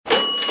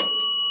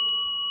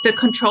The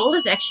control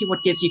is actually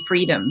what gives you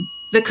freedom.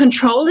 The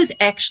control is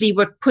actually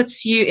what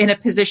puts you in a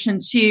position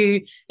to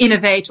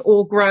innovate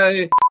or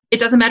grow. It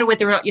doesn't matter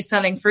whether or not you're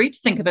selling fruit.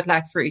 Think of it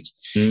like fruit.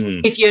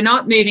 If you're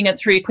not moving it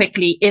through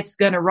quickly, it's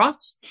going to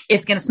rot.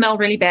 It's going to smell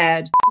really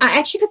bad. I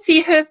actually could see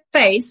her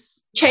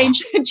face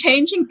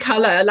changing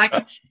color.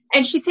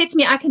 And she said to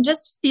me, I can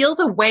just feel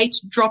the weight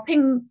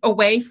dropping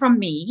away from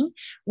me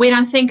when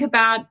I think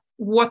about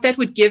what that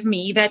would give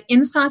me, that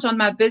insight on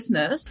my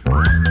business.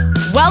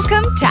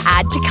 Welcome to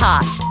Add to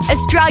Cart,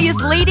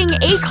 Australia's leading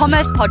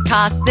e-commerce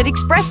podcast that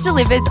express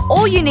delivers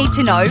all you need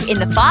to know in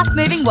the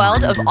fast-moving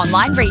world of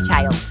online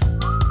retail.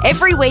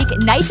 Every week,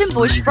 Nathan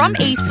Bush from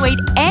eSuite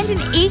and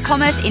an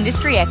e-commerce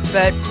industry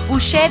expert will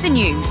share the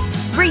news,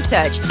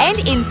 research and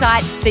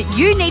insights that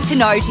you need to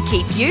know to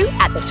keep you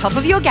at the top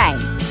of your game.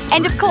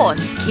 And of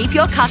course, keep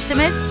your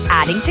customers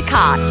adding to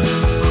cart.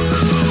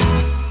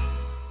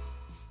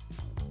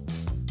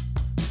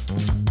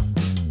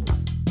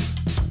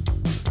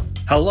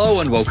 Hello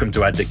and welcome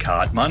to Add to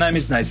Cart. My name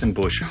is Nathan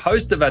Bush,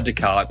 host of Add to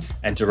Cart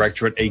and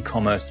director at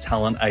e-commerce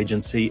talent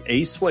agency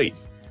eSuite.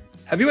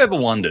 Have you ever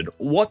wondered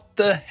what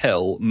the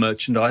hell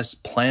merchandise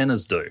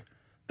planners do?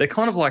 They're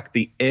kind of like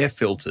the air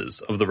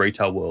filters of the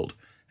retail world.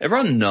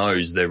 Everyone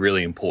knows they're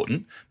really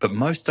important, but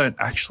most don't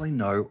actually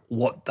know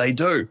what they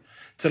do.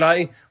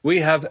 Today, we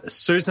have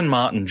Susan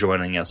Martin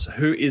joining us,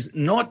 who is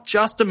not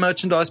just a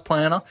merchandise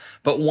planner,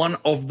 but one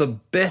of the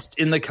best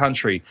in the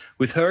country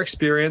with her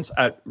experience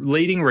at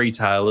leading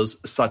retailers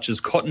such as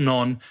Cotton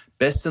On,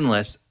 Best &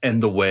 Less,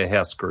 and the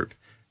Warehouse Group.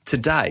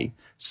 Today,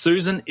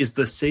 Susan is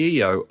the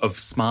CEO of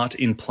Smart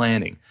in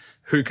Planning,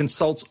 who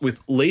consults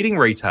with leading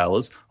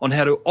retailers on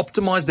how to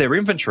optimize their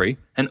inventory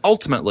and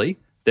ultimately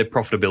their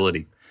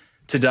profitability.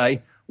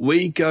 Today,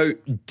 we go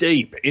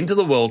deep into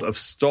the world of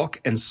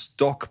stock and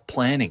stock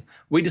planning.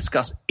 We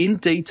discuss in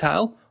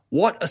detail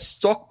what a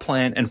stock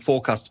plan and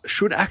forecast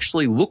should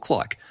actually look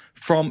like,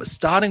 from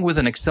starting with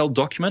an Excel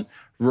document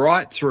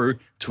right through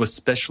to a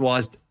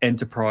specialized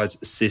enterprise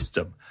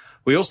system.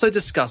 We also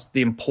discuss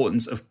the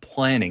importance of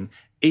planning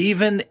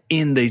even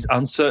in these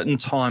uncertain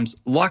times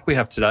like we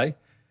have today,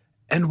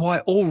 and why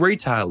all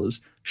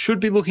retailers should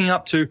be looking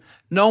up to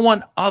no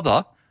one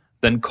other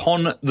than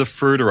Con the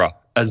Fruiterer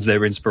as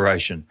their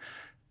inspiration.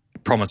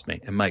 Promise me,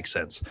 it makes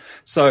sense.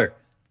 So,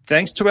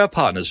 thanks to our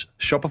partners,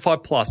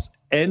 Shopify Plus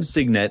and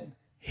Signet,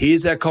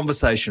 here's our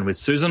conversation with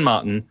Susan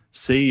Martin,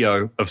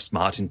 CEO of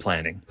Smart in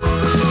Planning.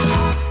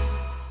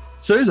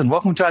 Susan,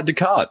 welcome to Add to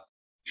Cart.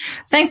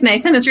 Thanks,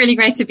 Nathan. It's really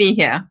great to be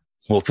here.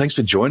 Well, thanks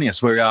for joining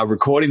us. We are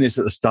recording this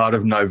at the start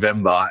of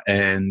November,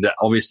 and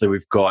obviously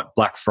we've got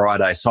Black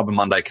Friday, Cyber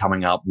Monday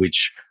coming up,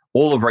 which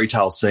all of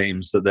retail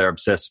seems that they're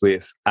obsessed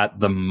with at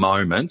the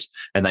moment,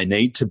 and they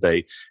need to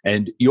be.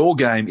 And your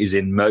game is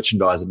in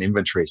merchandise and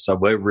inventory. So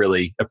we're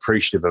really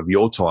appreciative of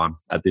your time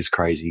at this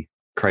crazy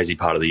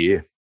part of the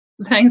year.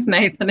 Thanks,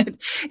 Nathan.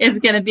 It's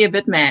going to be a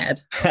bit mad.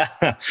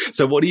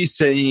 So what are you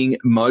seeing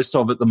most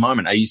of at the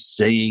moment? Are you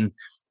seeing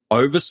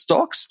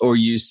overstocks, or are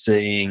you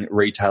seeing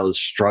retailers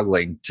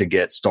struggling to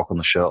get stock on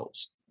the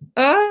shelves?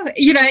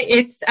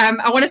 It's,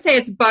 I want to say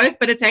it's both,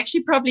 but it's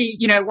actually probably,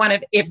 one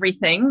of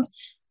everything.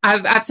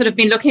 I've sort of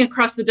been looking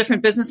across the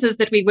different businesses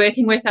that we're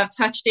working with. I've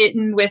touched it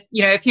in with,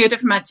 a few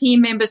different my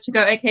team members to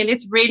go, okay,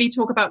 let's really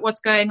talk about what's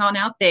going on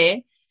out there.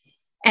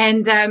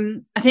 And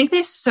I think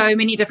there's so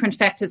many different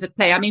factors at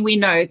play. I mean, we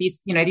know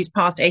these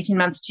past 18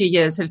 months, 2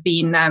 years have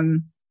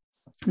been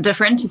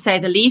different, to say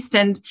the least.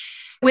 And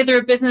whether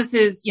a business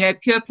is,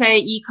 pure play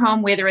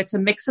e-com, whether it's a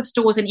mix of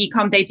stores and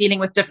e-com, they're dealing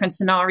with different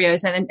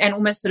scenarios and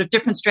almost sort of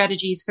different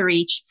strategies for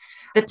each.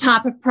 The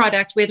type of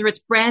product, whether it's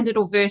branded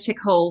or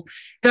vertical,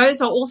 those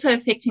are also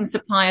affecting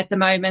supply at the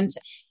moment.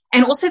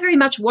 And also very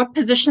much what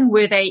position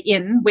were they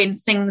in when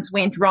things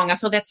went wrong? I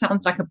feel that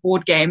sounds like a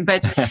board game,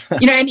 but,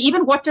 and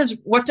even what does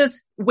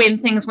when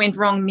things went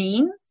wrong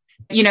mean?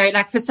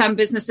 Like for some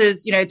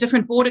businesses,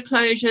 different border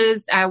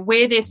closures,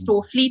 where their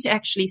store fleet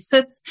actually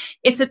sits.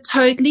 It's a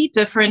totally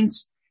different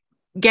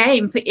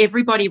game for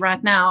everybody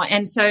right now.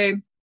 And so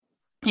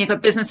you've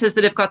got businesses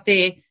that have got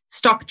their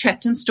stock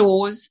trapped in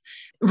stores,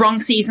 wrong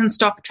season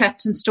stock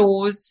trapped in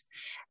stores.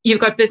 You've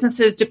got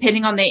businesses,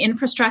 depending on their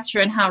infrastructure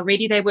and how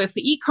ready they were for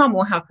e-com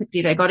or how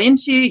quickly they got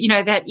into,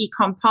 that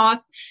e-com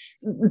path,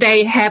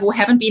 they have or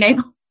haven't been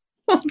able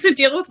to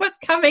deal with what's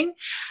coming.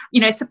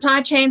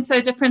 Supply chains so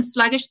different.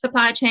 Sluggish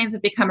supply chains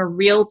have become a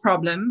real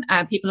problem.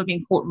 People have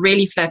been caught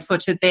really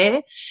flat-footed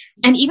there.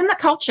 And even the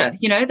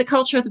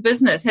culture of the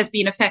business has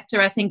been a factor,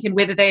 I think, in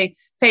whether they're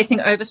facing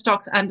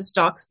overstocks,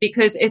 understocks,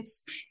 because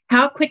it's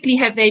how quickly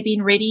have they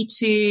been ready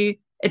to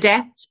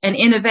adapt and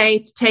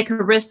innovate, take a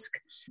risk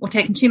or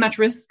taking too much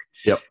risk.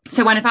 Yep.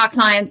 So one of our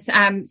clients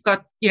has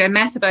got,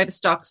 massive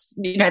overstocks.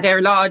 They're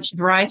a large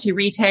variety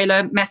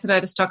retailer, massive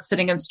overstocks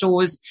sitting in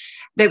stores.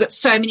 They've got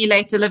so many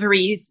late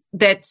deliveries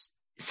that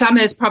summer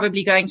is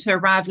probably going to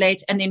arrive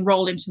late and then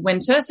roll into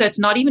winter. So it's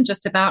not even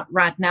just about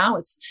right now.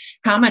 It's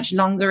how much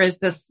longer is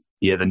this?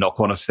 Yeah, the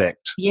knock-on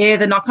effect. Yeah,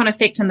 the knock-on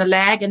effect and the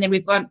lag. And then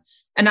we've got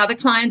another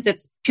client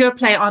that's pure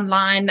play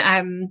online.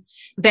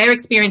 They're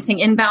experiencing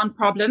inbound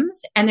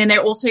problems, and then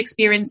they're also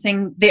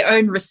experiencing their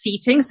own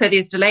receipting. So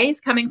there's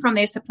delays coming from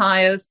their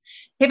suppliers,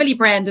 heavily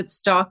branded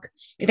stock.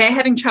 They're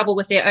having trouble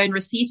with their own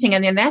receipting,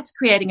 and then that's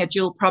creating a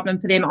dual problem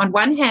for them. On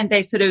one hand,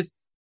 they sort of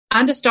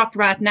understocked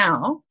right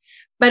now,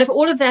 but if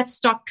all of that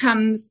stock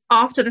comes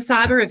after the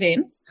cyber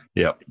events,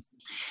 then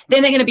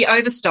they're going to be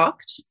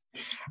overstocked.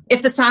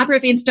 If the cyber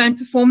events don't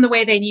perform the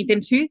way they need them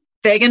to,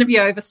 they're going to be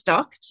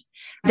overstocked.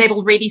 They've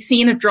already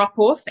seen a drop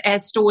off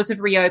as stores have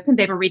reopened.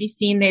 They've already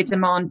seen their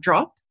demand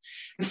drop.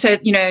 So,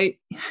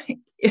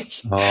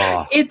 it's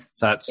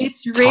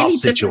really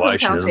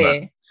difficult out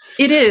there.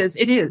 It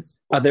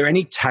is. Are there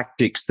any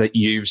tactics that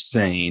you've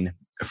seen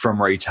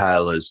from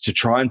retailers to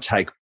try and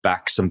take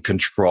back some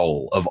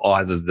control of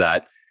either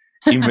that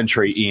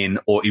inventory in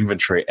or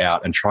inventory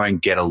out and try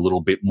and get a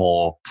little bit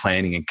more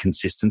planning and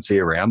consistency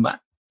around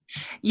that?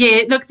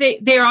 Yeah, look,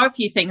 there are a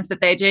few things that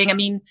they're doing. I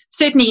mean,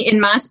 certainly in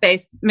my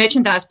space,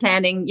 merchandise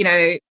planning,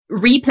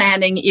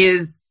 replanning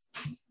is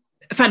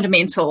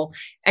fundamental.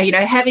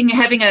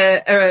 Having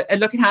a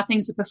look at how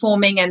things are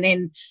performing and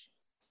then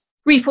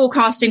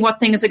reforecasting what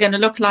things are going to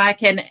look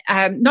like, and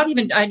not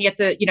even only at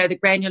the the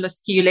granular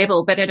SKU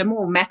level, but at a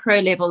more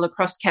macro level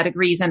across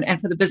categories and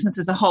for the business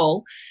as a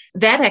whole.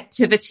 That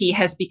activity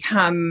has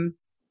become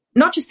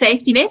not just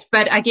safety net,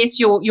 but I guess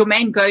your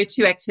main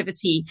go-to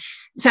activity.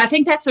 So I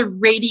think that's a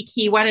really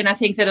key one. And I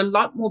think that a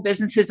lot more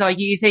businesses are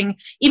using,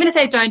 even if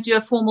they don't do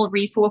a formal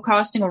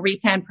reforecasting or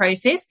replan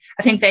process,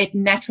 I think they've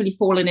naturally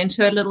fallen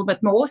into a little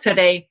bit more. So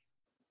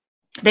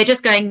they're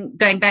just going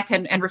back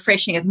and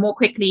refreshing it more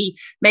quickly,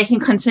 making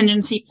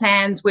contingency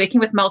plans,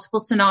 working with multiple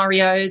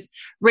scenarios,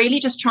 really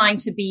just trying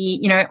to be,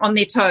 on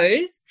their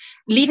toes,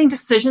 leaving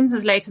decisions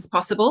as late as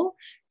possible.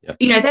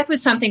 Yep. That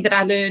was something that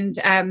I learned,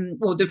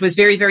 or that was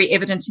very, very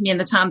evident to me in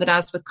the time that I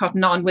was with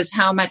Cotton On, was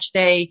how much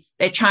they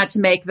tried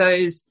to make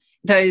those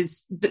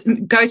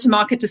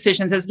go-to-market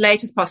decisions as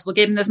late as possible,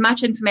 getting as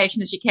much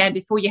information as you can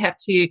before you have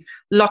to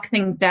lock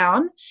things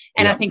down.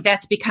 And I think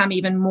that's become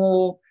even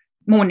more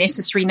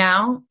necessary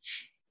now.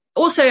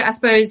 Also, I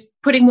suppose,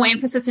 putting more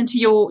emphasis into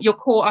your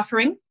core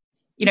offering,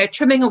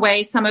 trimming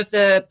away some of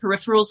the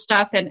peripheral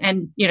stuff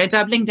and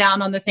doubling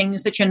down on the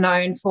things that you're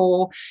known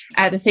for,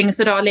 the things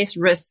that are less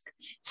risk.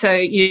 So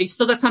you've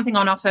still got something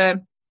on offer.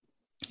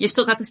 You've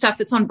still got the stuff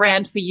that's on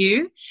brand for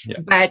you. Yeah.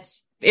 But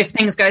if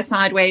things go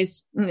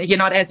sideways, you're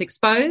not as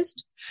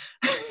exposed.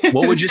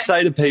 What would you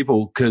say to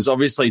people? Because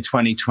obviously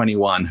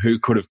 2021, who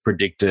could have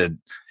predicted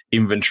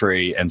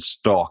inventory and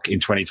stock in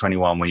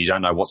 2021 when you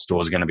don't know what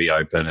stores are going to be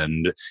open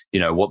and,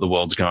 what the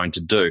world's going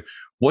to do?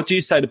 What do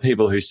you say to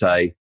people who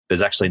say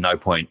there's actually no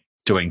point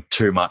doing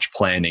too much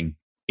planning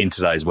in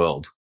today's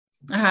world?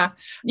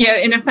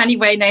 In a funny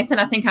way, Nathan,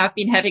 I think I've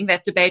been having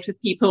that debate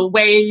with people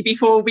way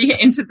before we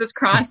entered this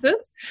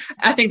crisis.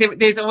 I think that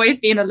there's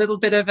always been a little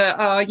bit of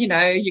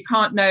you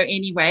can't know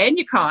anyway, and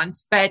you can't.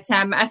 But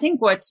I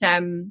think what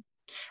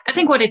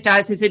it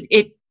does is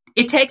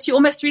it takes you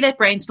almost through that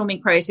brainstorming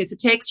process. It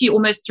takes you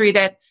almost through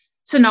that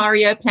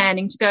scenario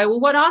planning to go, well,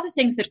 what are the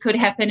things that could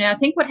happen? And I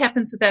think what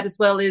happens with that as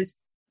well is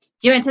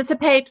you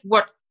anticipate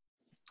what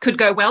could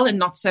go well and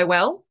not so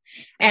well.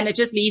 And it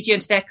just leads you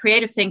into that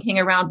creative thinking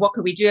around what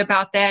could we do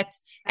about that.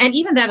 And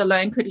even that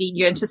alone could lead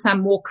you into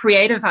some more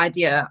creative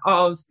idea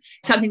of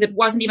something that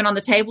wasn't even on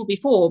the table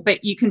before,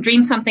 but you can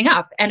dream something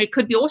up and it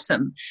could be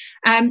awesome.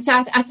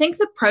 So I think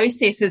the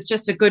process is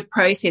just a good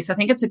process. I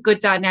think it's a good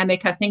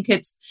dynamic. I think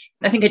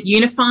it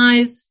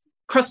unifies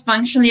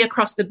cross-functionally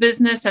across the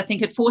business. I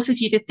think it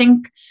forces you to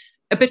think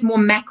a bit more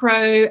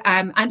macro,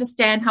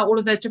 understand how all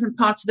of those different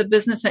parts of the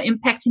business are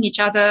impacting each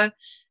other.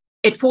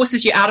 It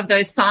forces you out of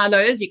those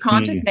silos. You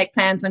can't just make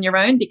plans on your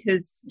own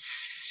because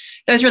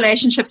those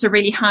relationships are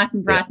really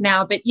heightened right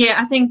now. But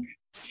I think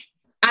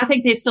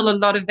there's still a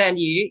lot of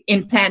value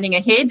in planning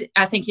ahead.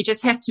 I think you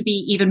just have to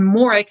be even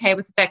more okay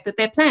with the fact that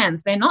they're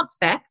plans. They're not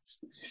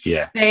facts.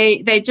 Yeah.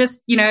 They're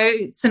just,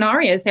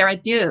 scenarios, they're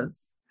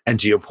ideas. And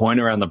to your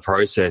point around the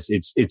process,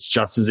 it's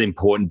just as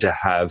important to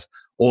have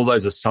all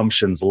those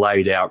assumptions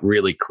laid out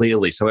really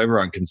clearly so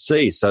everyone can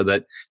see, so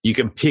that you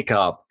can pick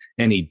up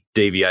any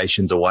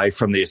deviations away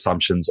from the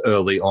assumptions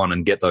early on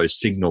and get those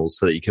signals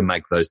so that you can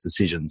make those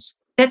decisions.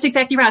 That's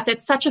exactly right.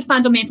 That's such a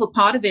fundamental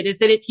part of it, is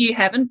that if you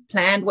haven't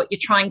planned what you're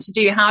trying to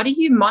do, how do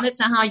you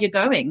monitor how you're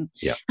going?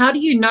 Yeah. How do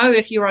you know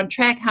if you're on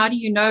track? How do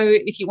you know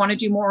if you want to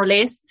do more or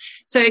less?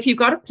 So if you've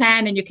got a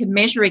plan and you can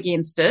measure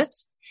against it,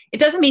 it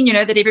doesn't mean,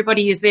 that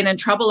everybody is then in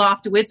trouble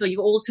afterwards or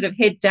you're all sort of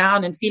head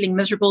down and feeling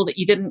miserable that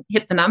you didn't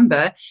hit the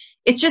number.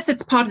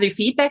 It's part of the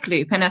feedback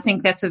loop. And I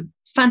think that's a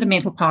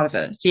fundamental part of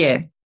it.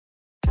 Yeah.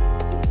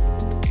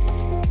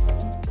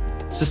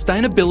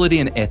 Sustainability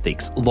and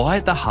ethics lie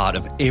at the heart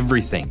of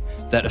everything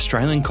that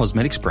Australian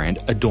cosmetics brand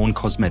Adorn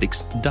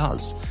Cosmetics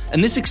does.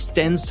 And this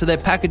extends to their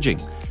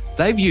packaging.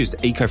 They've used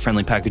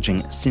eco-friendly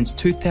packaging since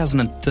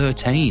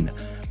 2013.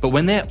 But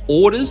when their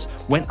orders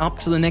went up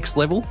to the next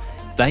level,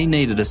 they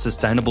needed a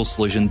sustainable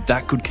solution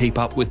that could keep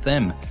up with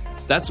them.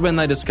 That's when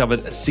they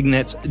discovered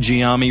Signet's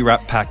Giami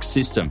Wrap Pack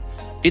system.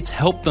 It's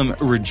helped them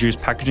reduce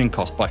packaging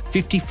costs by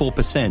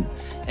 54%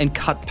 and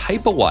cut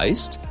paper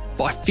waste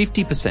by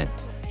 50%.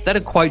 That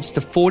equates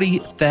to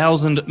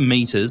 40,000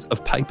 metres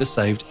of paper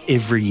saved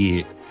every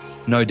year.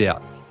 No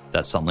doubt,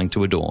 that's something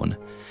to adorn.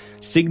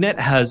 Signet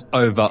has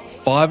over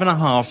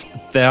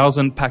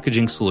 5,500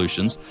 packaging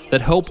solutions that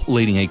help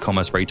leading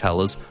e-commerce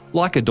retailers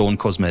like Adorn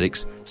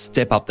Cosmetics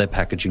step up their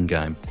packaging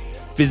game.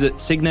 Visit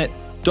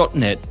signet.net.au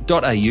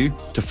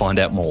to find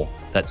out more.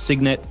 That's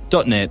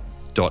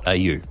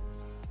signet.net.au.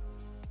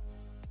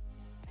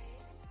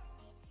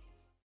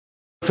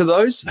 For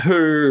those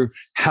who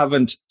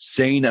haven't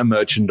seen a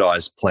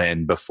merchandise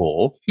plan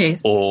before,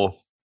 Yes. or,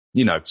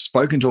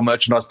 spoken to a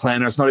merchandise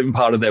planner, it's not even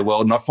part of their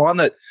world. And I find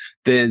that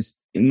there's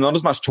not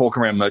as much talk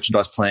around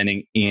merchandise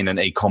planning in an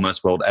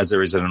e-commerce world as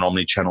there is in an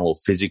omnichannel or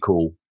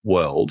physical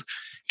world.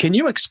 Can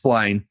you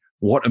explain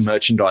what a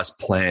merchandise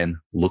plan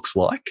looks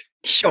like?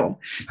 Sure.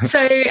 So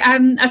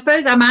I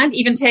suppose I might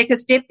even take a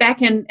step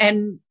back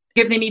and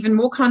give them even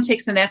more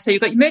context than that. So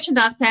you've got your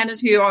merchandise planners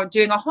who are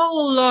doing a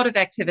whole lot of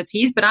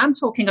activities, but I'm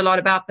talking a lot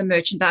about the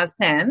merchandise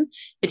plan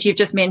that you've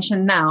just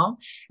mentioned now,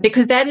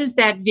 because that is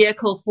that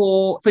vehicle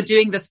for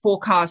doing this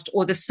forecast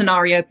or this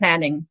scenario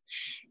planning.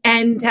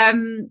 And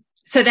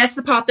so that's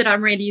the part that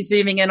I'm really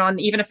zooming in on,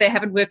 even if they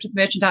haven't worked with a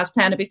merchandise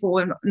planner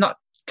before. I'm not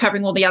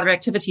covering all the other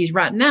activities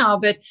right now,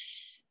 but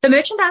the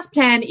merchandise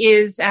plan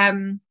is,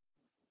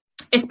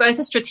 it's both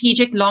a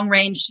strategic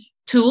long-range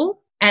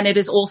tool, and it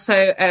is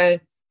also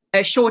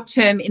a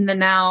short-term in the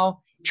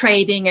now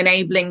trading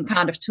enabling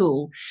kind of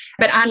tool.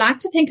 But I like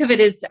to think of it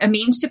as a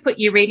means to put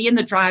you really in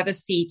the driver's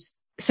seat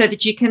so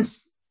that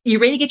you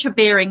really get your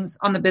bearings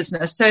on the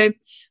business. So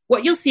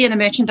what you'll see in a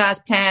merchandise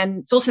plan,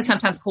 it's also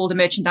sometimes called a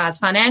merchandise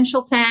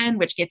financial plan,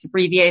 which gets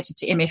abbreviated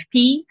to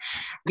MFP.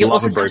 We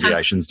love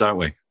abbreviations, don't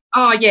we?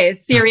 Oh yeah,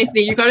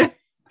 seriously, you got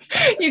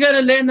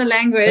to learn the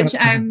language.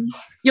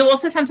 You'll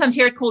also sometimes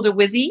hear it called a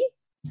WSSI.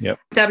 Yep.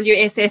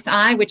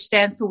 WSSI, which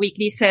stands for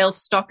Weekly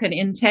Sales Stock and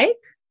Intake.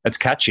 It's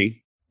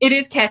catchy. It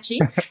is catchy.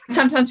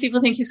 Sometimes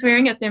people think you're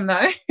swearing at them,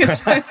 though.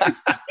 So,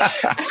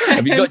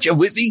 have you got your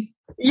WSSI?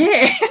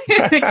 Yeah,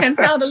 it can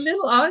sound a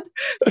little odd.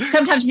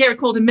 Sometimes you hear it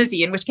called a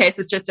MISI, in which case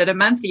it's just at a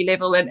monthly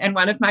level. And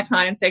one of my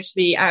clients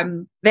actually,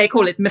 they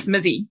call it Miss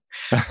Mizzy.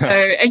 So,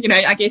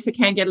 I guess it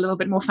can get a little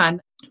bit more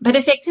fun. But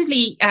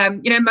effectively,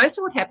 most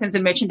of what happens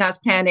in merchandise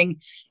planning,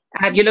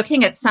 you're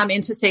looking at some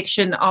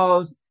intersection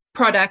of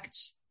product,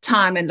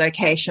 time and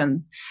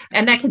location.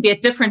 And that can be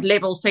at different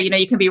levels. So,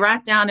 you can be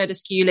right down at a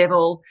SKU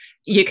level.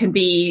 You can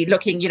be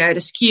looking, at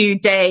a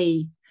SKU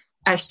day,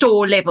 a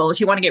store level if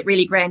you want to get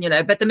really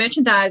granular. But the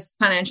merchandise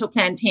financial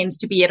plan tends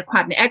to be at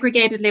quite an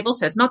aggregated level.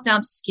 So it's not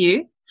down to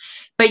SKU,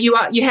 but you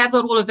have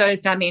got all of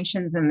those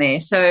dimensions in there.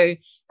 So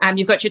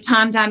you've got your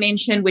time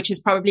dimension, which is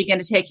probably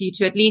going to take you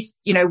to at least,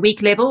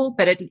 week level,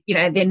 but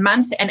then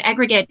month, and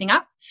aggregating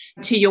up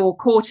to your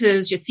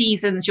quarters, your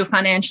seasons, your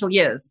financial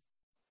years.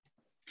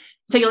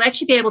 So you'll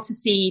actually be able to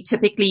see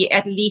typically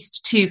at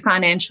least 2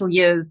 financial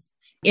years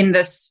in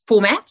this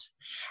format,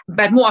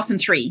 but more often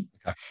 3.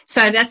 Okay.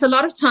 So that's a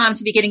lot of time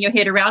to be getting your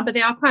head around, but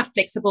they are quite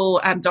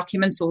flexible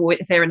documents, or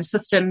if they're in a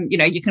system,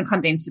 you can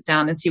condense it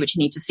down and see what you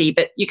need to see.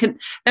 But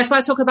that's why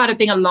I talk about it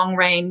being a long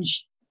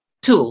range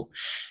tool,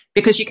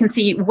 because you can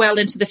see well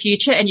into the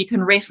future and you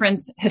can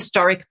reference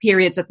historic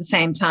periods at the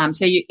same time.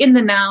 So you're in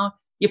the now,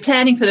 you're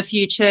planning for the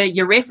future,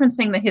 you're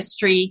referencing the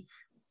history.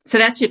 So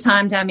that's your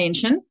time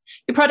dimension.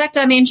 Your product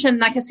dimension,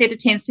 like I said, it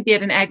tends to be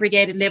at an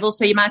aggregated level.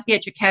 So you might be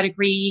at your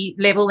category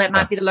level. That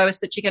might be the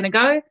lowest that you're going to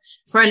go,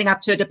 rolling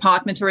up to a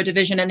department or a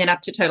division, and then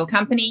up to total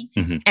company.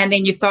 Mm-hmm. And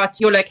then you've got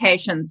your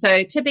location.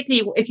 So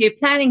typically, if you're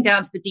planning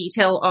down to the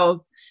detail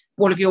of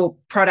all of your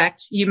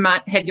product, you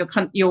might have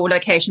your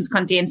locations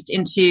condensed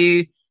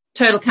into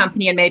total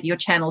company and maybe your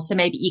channel. So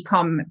maybe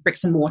e-com,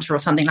 bricks and mortar, or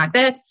something like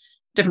that.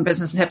 Different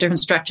businesses have different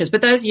structures,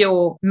 but those are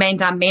your main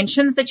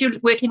dimensions that you're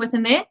working with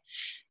in there.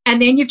 And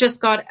then you've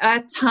just got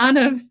a ton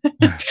of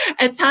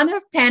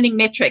planning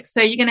metrics. So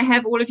you're going to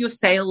have all of your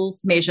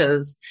sales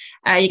measures.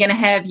 You're going to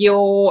have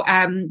your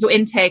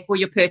intake or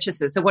your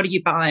purchases. So what are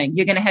you buying?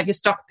 You're going to have your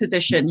stock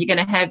position. You're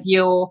going to have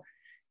your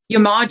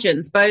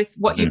margins, both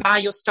what you buy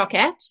your stock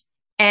at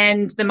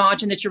and the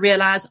margin that you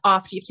realize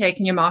after you've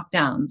taken your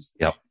markdowns.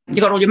 Yep.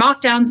 You've got all your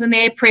markdowns in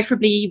there,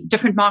 preferably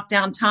different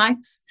markdown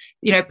types,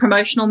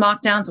 promotional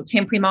markdowns or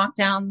temporary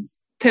markdowns,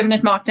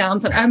 permanent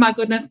markdowns. And oh my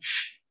goodness,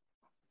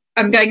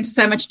 I'm going into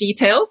so much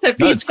detail, so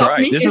please stop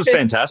me. This is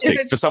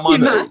fantastic. For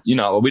someone,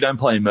 we don't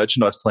play in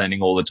merchandise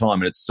planning all the time,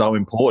 and it's so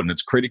important.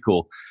 It's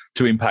critical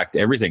to impact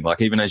everything.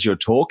 Like even as you're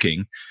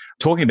talking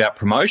about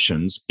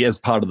promotions as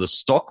part of the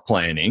stock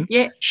planning,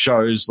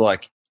 shows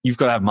like you've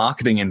got to have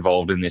marketing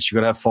involved in this. You've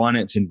got to have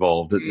finance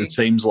involved. It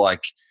seems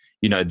like,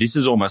 this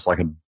is almost like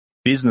a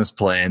business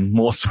plan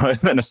more so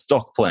than a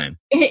stock plan.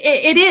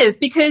 It is,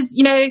 because,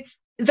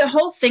 the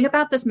whole thing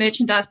about this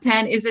merchandise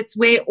plan is it's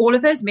where all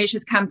of those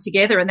measures come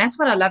together. And that's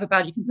what I love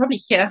about it. You can probably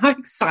hear how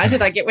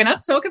excited I get when I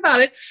talk about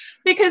it,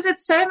 because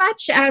it's so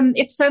much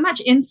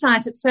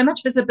insight. It's so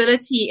much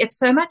visibility. It's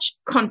so much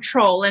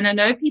control. And I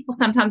know people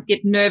sometimes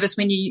get nervous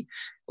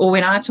or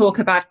when I talk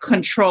about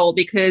control,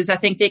 because I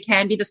think there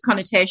can be this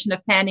connotation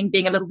of planning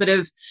being a little bit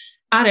of,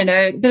 I don't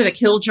know, a bit of a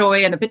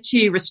killjoy and a bit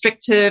too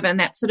restrictive and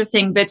that sort of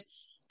thing. But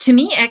to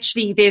me,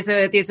 actually, there's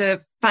a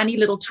funny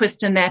little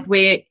twist in that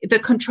where the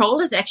control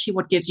is actually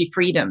what gives you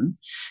freedom.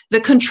 The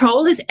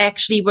control is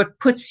actually what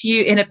puts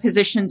you in a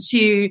position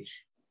to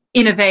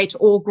innovate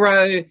or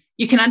grow.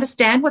 You can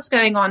understand what's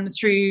going on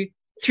through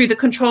the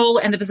control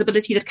and the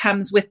visibility that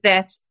comes with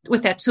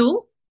that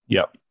tool.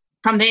 Yep.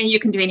 From there, you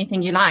can do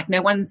anything you like.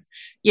 No one's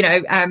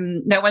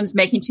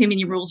making too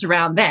many rules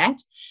around that.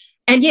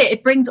 And yeah,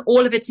 it brings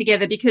all of it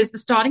together because the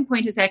starting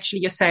point is actually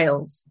your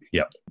sales.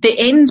 Yep. The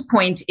end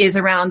point is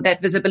around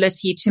that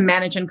visibility to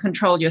manage and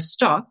control your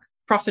stock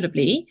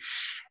profitably.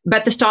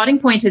 But the starting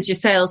point is your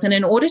sales. And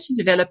in order to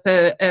develop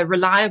a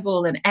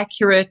reliable and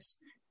accurate,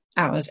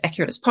 as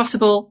accurate as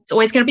possible, it's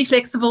always going to be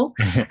flexible,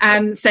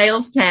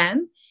 sales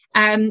plan.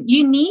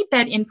 You need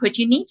that input.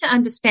 You need to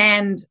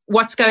understand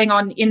what's going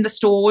on in the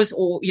stores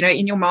or,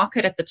 in your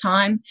market at the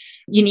time.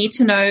 You need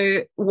to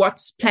know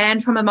what's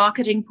planned from a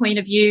marketing point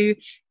of view.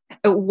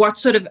 What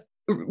sort of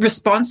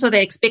response are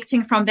they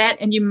expecting from that?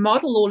 And you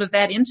model all of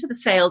that into the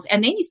sales,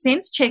 and then you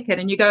sense check it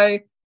and you go,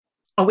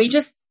 are we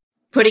just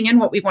putting in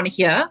what we want to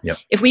hear? Yep.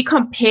 If we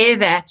compare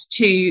that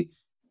to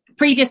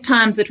previous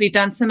times that we've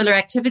done similar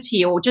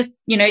activity or just,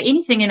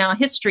 anything in our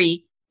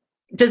history,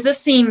 does this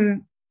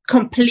seem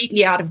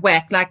completely out of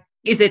whack? Like,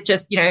 is it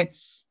just,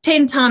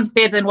 10 times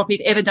better than what we've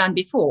ever done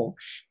before?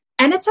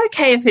 And it's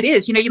okay if it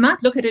is. You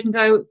might look at it and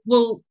go,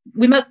 well,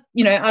 we must,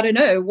 I don't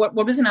know, what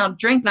was in our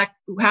drink? Like,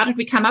 how did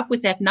we come up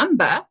with that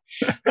number?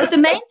 But the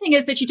main thing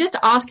is that you just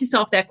ask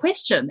yourself that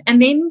question.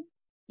 And then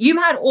you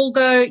might all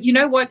go, you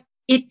know what?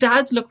 It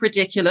does look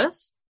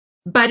ridiculous,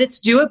 but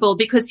it's doable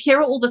because here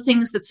are all the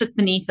things that sit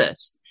beneath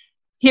it.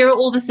 Here are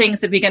all the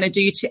things that we're going to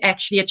do to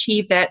actually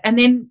achieve that. And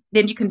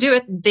then you can do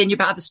it. Then you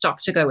buy the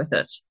stock to go with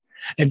it.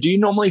 And do you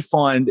normally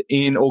find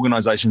in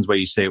organizations where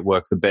you see it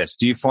work the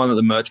best, do you find that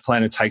the merch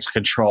planner takes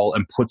control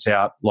and puts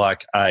out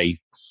like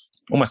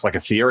almost like a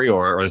theory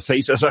or a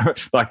thesis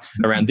like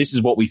around this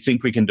is what we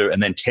think we can do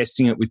and then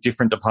testing it with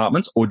different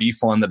departments? Or do you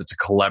find that it's a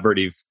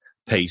collaborative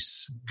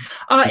piece?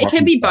 It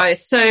can be both.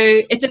 So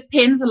it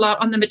depends a lot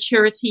on the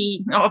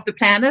maturity of the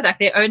planner, like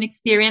their own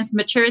experience,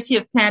 maturity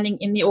of planning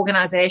in the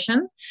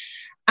organization.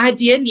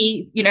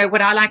 Ideally,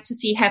 what I like to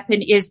see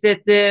happen is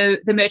that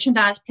the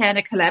merchandise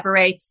planner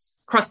collaborates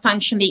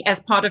cross-functionally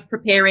as part of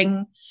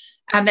preparing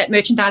that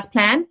merchandise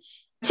plan.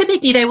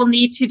 Typically, they will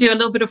need to do a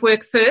little bit of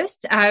work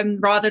first,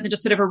 rather than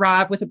just sort of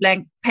arrive with a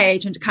blank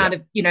page and to kind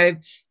of,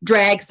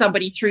 drag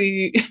somebody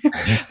through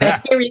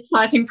that very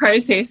exciting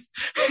process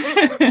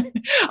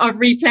of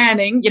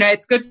replanning.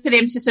 It's good for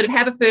them to sort of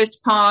have a first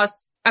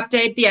pass,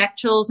 update the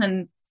actuals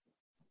and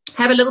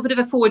have a little bit of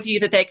a forward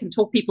view that they can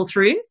talk people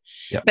through.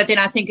 Yep. But then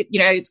I think,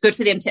 it's good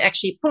for them to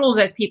actually pull all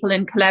those people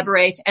in,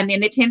 collaborate. And then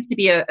there tends to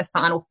be a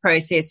sign-off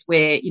process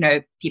where,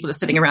 people are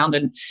sitting around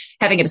and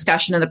having a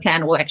discussion and the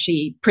planner will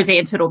actually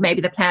present it, or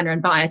maybe the planner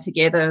and buyer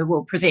together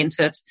will present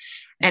it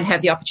and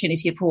have the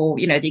opportunity for,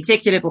 the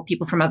executive or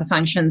people from other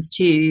functions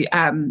to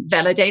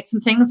validate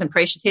some things and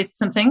pressure test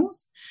some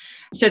things.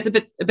 So it's a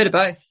bit of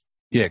both.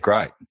 Yeah,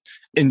 great.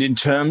 And in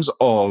terms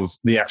of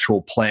the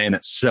actual plan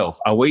itself,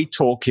 are we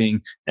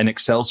talking an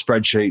Excel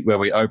spreadsheet where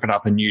we open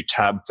up a new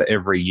tab for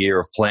every year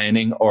of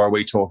planning, or are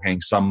we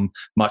talking some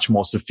much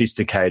more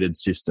sophisticated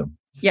system?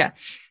 Yeah,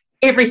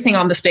 everything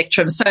on the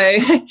spectrum. So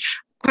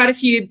quite a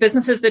few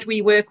businesses that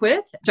we work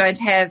with don't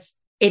have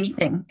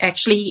anything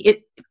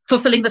actually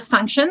fulfilling this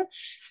function.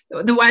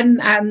 The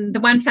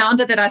one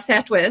founder that I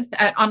sat with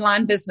at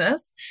Online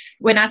Business,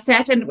 when I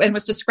sat and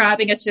was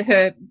describing it to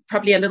her,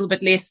 probably a little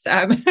bit less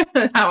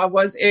how I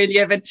was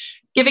earlier, but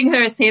giving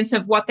her a sense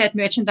of what that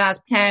merchandise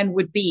plan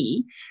would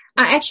be,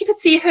 I actually could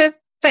see her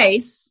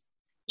face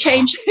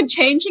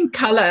changing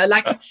color.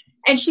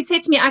 And she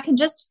said to me, I can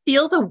just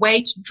feel the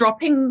weight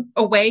dropping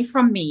away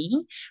from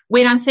me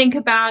when I think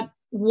about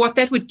what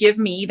that would give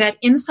me, that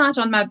insight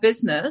on my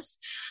business.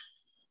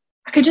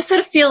 I could just sort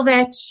of feel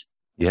that.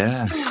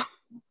 Yeah.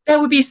 That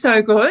would be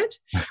so good.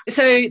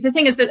 So the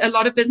thing is that a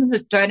lot of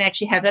businesses don't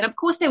actually have that. Of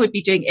course, they would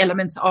be doing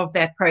elements of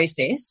that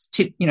process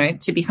to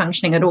be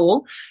functioning at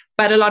all,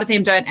 but a lot of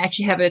them don't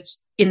actually have it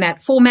in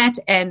that format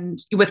and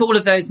with all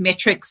of those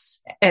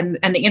metrics and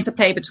the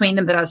interplay between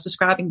them that I was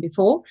describing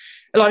before.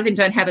 A lot of them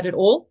don't have it at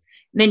all.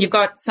 And then you've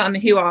got some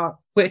who are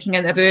working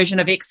in a version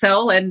of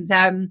Excel and,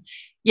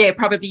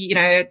 probably,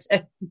 it's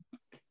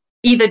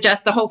either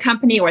just the whole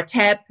company or a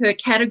tab per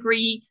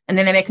category, and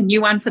then they make a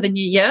new one for the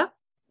new year.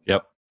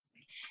 Yep.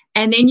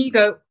 And then you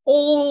go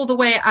all the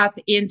way up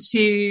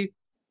into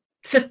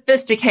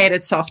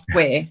sophisticated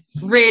software,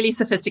 really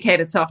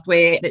sophisticated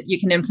software that you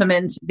can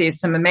implement. There's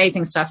some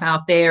amazing stuff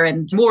out there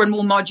and more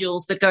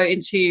modules that go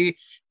into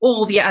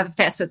all the other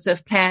facets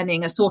of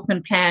planning,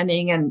 assortment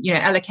planning and,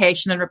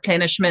 allocation and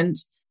replenishment,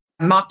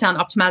 markdown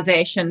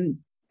optimization.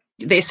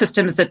 There's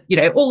systems that,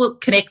 all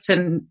connect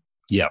and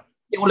do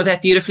all of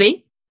that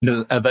beautifully.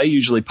 Now, are they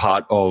usually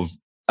part of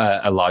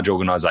a large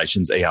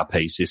organization's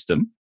ERP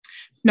system?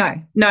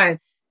 No.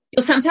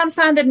 You'll sometimes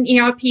find that an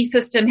ERP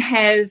system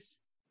has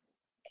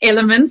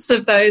elements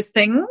of those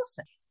things.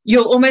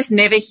 You'll almost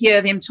never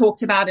hear them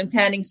talked about in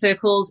planning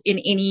circles in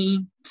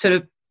any sort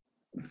of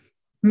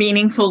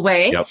meaningful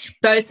way. Yep.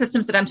 Those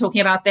systems that I'm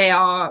talking about, they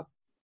are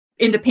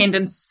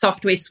independent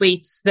software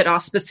suites that are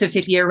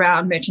specifically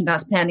around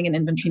merchandise planning and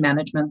inventory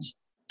management.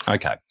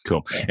 Okay,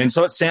 cool. And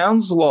so it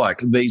sounds like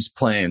these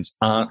plans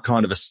aren't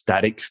kind of a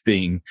static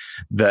thing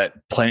that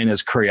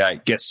planners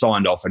create, get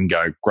signed off and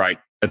go, great,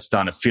 it's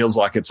done. It feels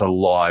like it's a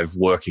live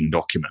working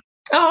document.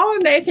 Oh,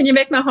 Nathan, you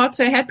make my heart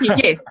so happy.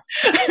 Yes.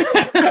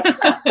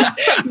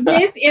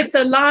 Yes, it's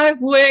a live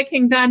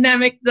working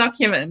dynamic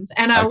document.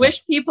 And I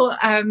wish people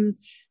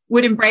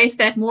would embrace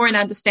that more and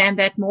understand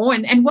that more.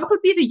 And what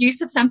would be the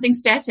use of something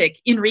static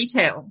in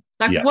retail?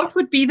 Like, what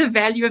would be the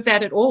value of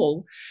that at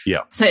all?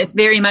 Yeah. So it's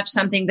very much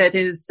something that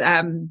is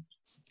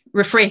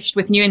refreshed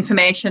with new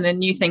information and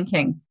new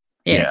thinking.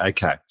 Yeah,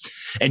 okay.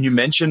 And you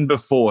mentioned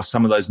before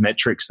some of those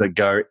metrics that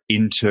go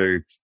into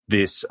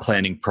this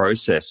planning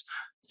process.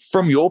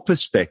 From your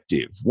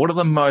perspective, what are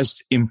the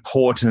most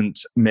important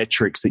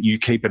metrics that you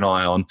keep an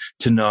eye on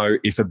to know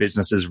if a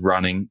business is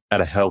running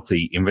at a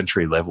healthy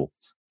inventory level?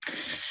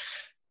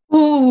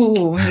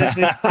 Oh, this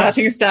is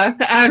exciting stuff.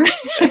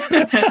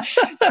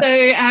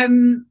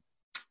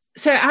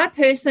 So I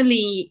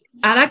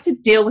like to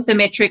deal with a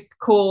metric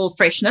called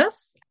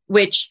freshness,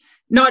 which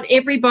not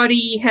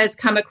everybody has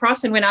come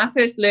across. And when I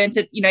first learned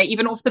it,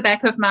 even off the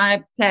back of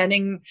my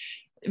planning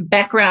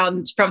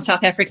background from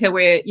South Africa,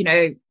 where,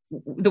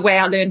 the way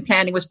I learned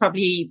planning was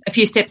probably a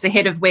few steps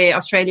ahead of where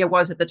Australia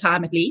was at the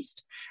time, at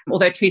least.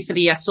 Although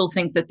truthfully, I still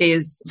think that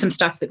there's some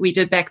stuff that we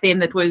did back then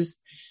that was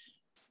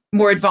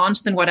more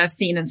advanced than what I've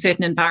seen in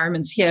certain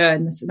environments here.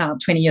 And this is now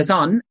 20 years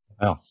on.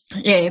 Wow.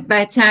 Yeah.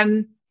 But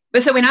so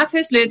when I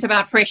first learned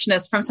about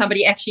freshness from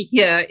somebody actually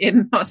here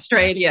in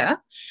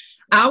Australia,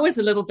 I was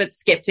a little bit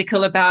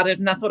skeptical about it.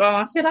 And I thought,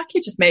 I feel like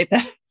you just made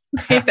that.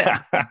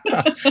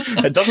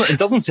 It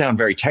doesn't sound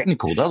very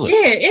technical, does it?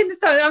 Yeah, and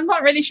so I'm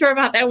not really sure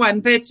about that one,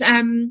 but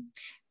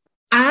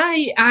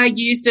I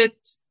used it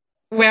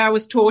where I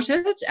was taught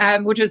it,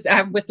 which was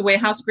with the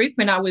Warehouse Group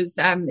when I was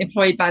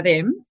employed by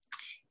them,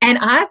 and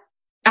I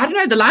don't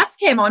know, the lights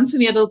came on for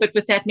me a little bit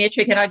with that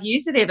metric, and I've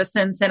used it ever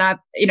since. And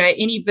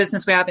any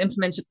business where I've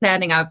implemented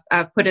planning,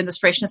 I've put in this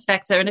freshness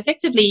factor, and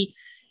effectively,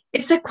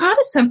 it's quite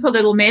a simple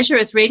little measure.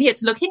 It's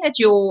looking at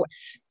your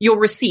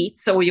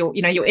receipts or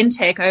your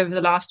intake over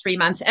the last 3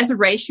 months as a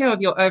ratio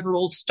of your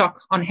overall stock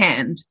on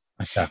hand.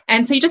 Okay.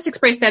 And so you just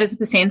express that as a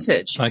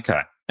percentage.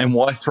 Okay. And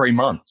why 3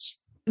 months?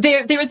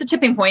 There is a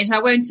tipping point. I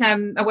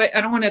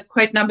don't want to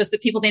quote numbers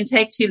that people then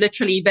take too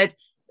literally, but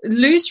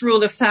loose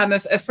rule of thumb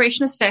of a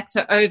freshness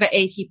factor over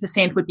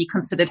 80% would be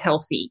considered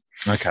healthy.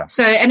 Okay.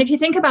 So, and if you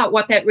think about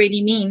what that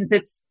really means,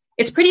 it's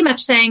pretty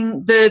much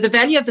saying the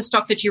value of the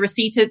stock that you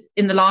receipted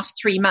in the last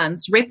 3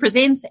 months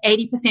represents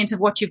 80% of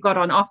what you've got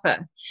on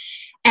offer.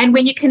 And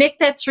when you connect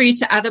that through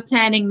to other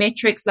planning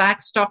metrics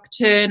like stock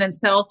turn and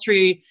sell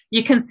through,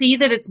 you can see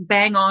that it's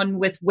bang on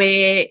with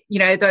where,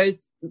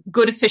 those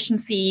good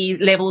efficiency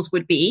levels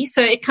would be.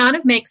 So it kind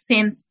of makes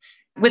sense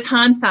with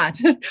hindsight.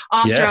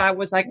 After I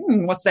was like,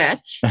 what's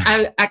that?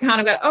 I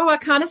kind of go, I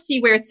kind of see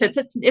where it sits.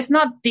 It's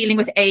not dealing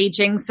with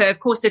aging. So of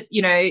course, if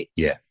you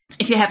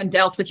haven't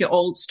dealt with your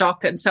old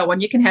stock and so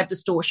on, you can have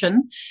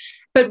distortion.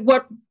 But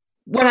what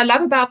I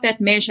love about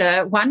that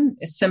measure, one,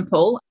 is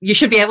simple. You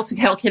should be able to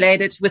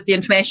calculate it with the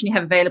information you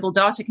have available.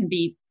 Data can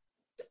be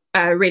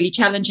really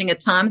challenging at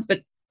times,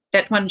 but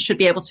that one should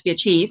be able to be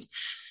achieved.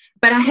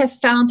 But I have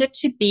found it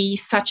to be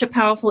such a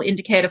powerful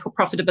indicator for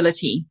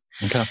profitability.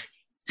 Okay.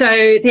 So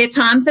there are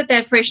times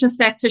that freshness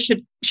factor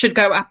should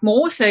go up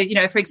more. So,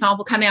 for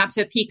example, coming up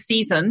to a peak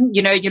season,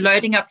 you're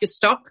loading up your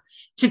stock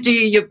to do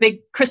your big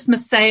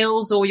Christmas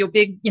sales or your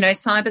big,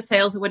 cyber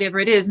sales or whatever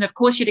it is. And of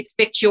course, you'd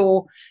expect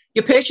your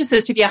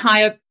purchases to be a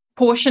higher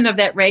portion of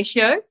that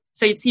ratio.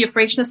 So you'd see your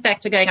freshness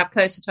factor going up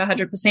closer to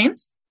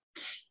 100%.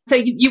 So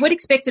you would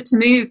expect it to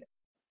move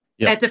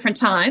at different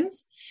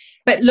times.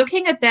 But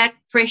looking at that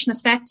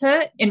freshness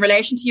factor in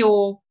relation to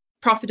your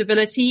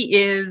profitability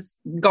is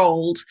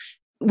gold.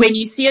 When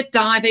you see it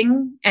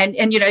diving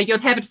and you'll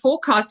have it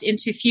forecast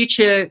into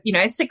future,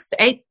 6,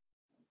 8,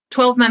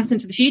 12 months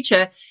into the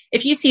future,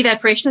 if you see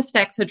that freshness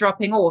factor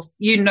dropping off,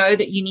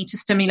 that you need to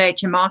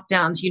stimulate your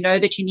markdowns.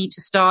 That you need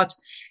to start,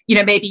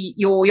 maybe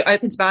your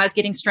open to buy is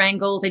getting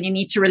strangled and you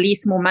need to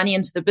release more money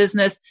into the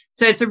business.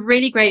 So it's a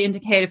really great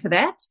indicator for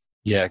that.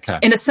 Yeah, okay.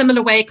 In a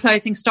similar way,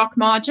 closing stock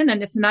margin,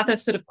 and it's another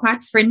sort of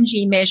quite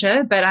fringy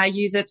measure, but I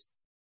use it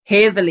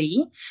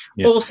heavily.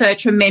 Yeah. Also a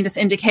tremendous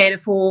indicator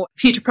for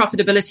future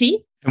profitability.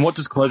 And what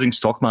does closing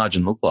stock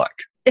margin look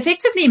like?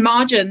 Effectively,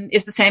 margin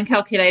is the same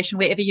calculation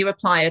wherever you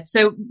apply it.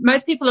 So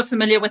most people are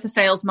familiar with the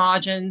sales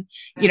margin.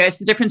 It's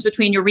the difference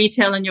between your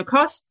retail and your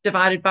cost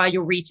divided by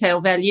your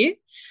retail value,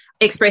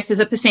 expressed as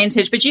a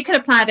percentage. But you can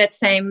apply that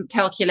same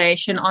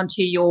calculation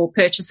onto your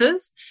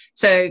purchases.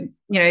 So,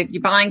 if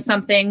you're buying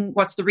something,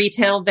 what's the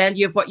retail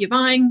value of what you're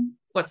buying?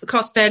 what's the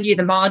cost value,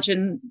 the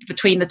margin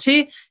between the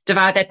two,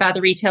 divide that by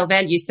the retail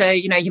value. So,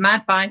 you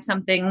might buy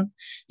something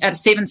at a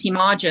 70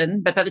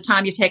 margin, but by the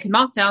time you've taken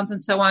markdowns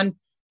and so on,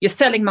 your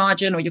selling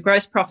margin or your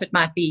gross profit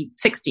might be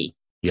 60,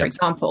 for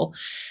example.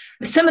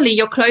 Similarly,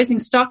 your closing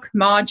stock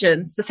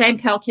margins, the same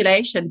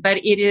calculation, but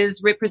it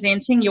is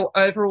representing your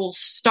overall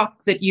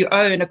stock that you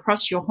own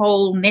across your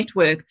whole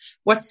network,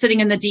 what's sitting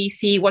in the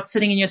DC, what's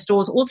sitting in your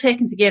stores, all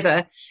taken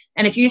together.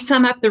 And if you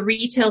sum up the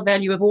retail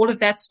value of all of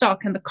that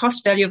stock and the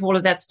cost value of all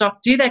of that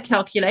stock, do that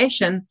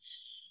calculation,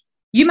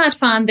 you might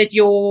find that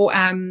your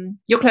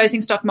closing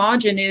stock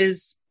margin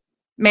is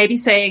maybe,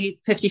 say,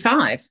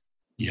 55.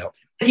 Yep.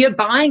 If you're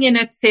buying in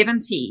at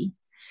 70,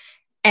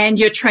 and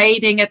you're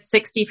trading at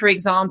 60, for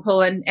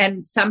example,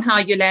 and somehow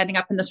you're landing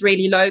up in this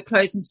really low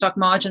closing stock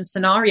margin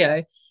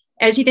scenario,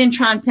 as you then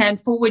try and plan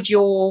forward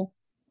your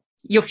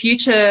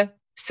future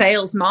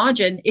sales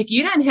margin, if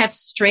you don't have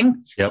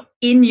strength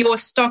in your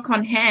stock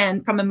on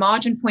hand from a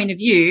margin point of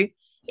view,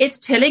 it's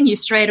telling you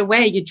straight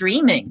away you're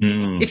dreaming.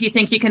 If you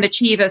think you can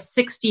achieve a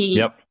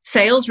 60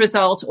 sales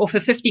result off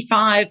a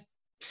 55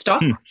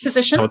 stock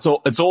position.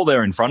 So it's all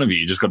there in front of you.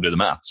 You just got to do the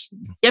maths.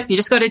 Yep, you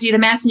just got to do the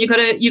maths, and you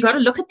got to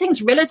look at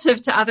things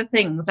relative to other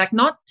things. Like,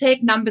 not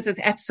take numbers as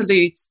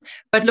absolutes,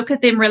 but look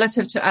at them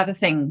relative to other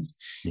things.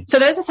 So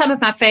those are some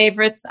of my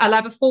favorites. I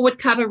love a forward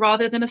cover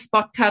rather than a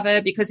spot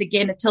cover because,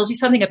 again, it tells you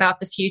something about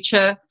the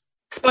future.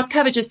 Spot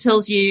cover just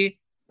tells you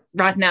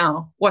right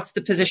now what's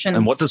the position.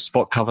 And what does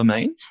spot cover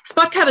mean?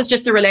 Spot cover is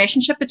just the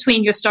relationship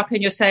between your stock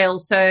and your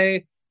sales. So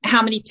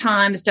how many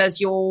times does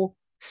your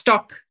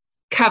stock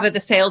cover the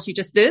sales you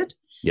just did,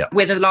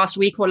 whether last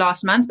week or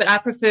last month? But I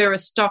prefer a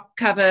stock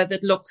cover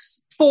that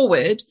looks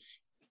forward.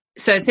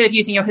 So instead of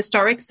using your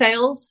historic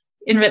sales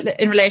in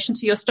relation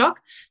to your stock,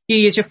 you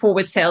use your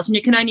forward sales. And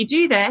you can only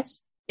do that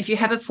if you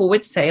have a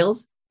forward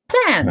sales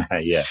plan,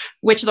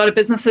 which a lot of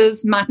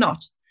businesses might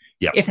not,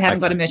 if they haven't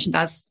got a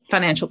merchandise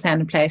financial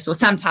plan in place or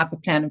some type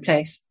of plan in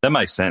place. That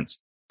makes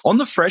sense. On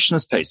the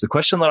freshness piece, the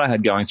question that I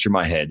had going through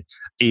my head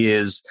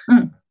is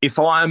if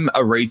I'm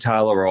a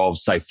retailer of,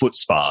 say, foot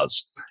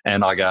spas,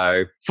 and I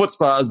go, foot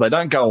spas, they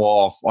don't go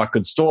off. I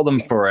could store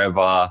them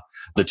forever.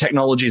 The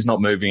technology is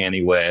not moving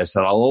anywhere,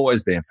 so I'll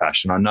always be in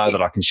fashion. I know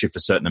that I can shift a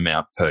certain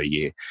amount per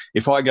year.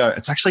 If I go,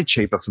 it's actually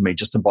cheaper for me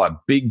just to buy a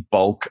big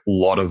bulk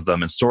lot of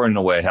them and store it in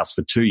a warehouse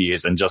for 2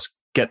 years and just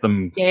get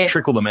them,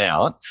 trickle them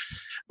out.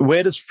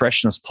 Where does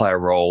freshness play a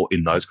role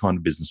in those kind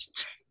of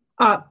businesses?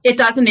 It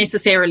doesn't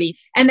necessarily.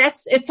 And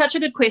it's such a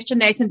good question,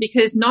 Nathan,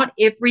 because not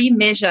every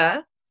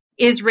measure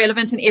is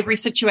relevant in every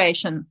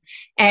situation.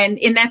 And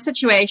in that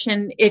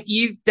situation, if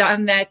you've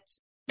done that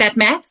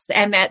maths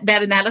and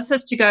that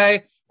analysis to go,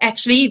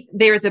 actually,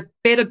 there is a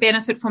better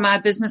benefit for my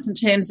business in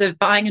terms of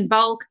buying in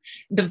bulk,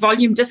 the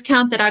volume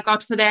discount that I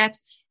got for that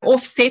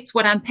offsets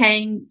what I'm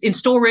paying in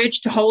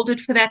storage to hold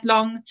it for that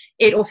long.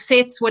 It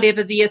offsets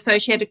whatever the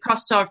associated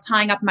costs are of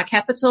tying up my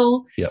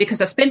capital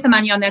because I spent the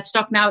money on that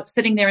stock. Now it's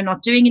sitting there and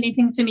not doing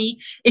anything for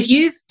me. If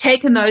you've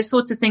taken those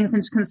sorts of things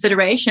into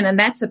consideration and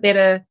that's a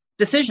better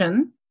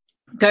decision,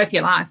 go for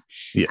your life.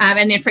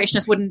 And then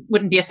freshness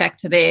wouldn't be a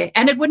factor there.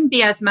 And it wouldn't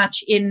be as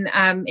much in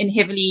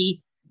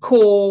heavily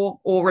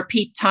core or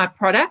repeat type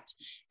product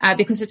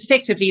because it's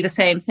effectively the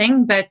same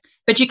thing. But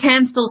you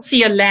can still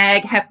see a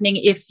lag happening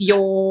if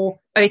your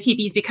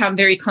OTBs become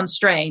very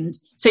constrained.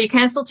 So you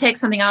can still take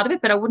something out of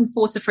it, but I wouldn't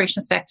force a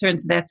freshness factor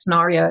into that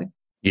scenario.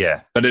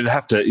 Yeah, but it'd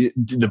have to,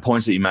 the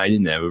points that you made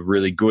in there were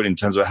really good in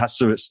terms of it has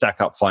to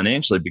stack up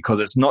financially because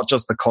it's not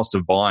just the cost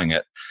of buying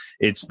it.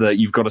 It's that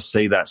you've got to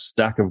see that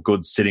stack of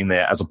goods sitting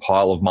there as a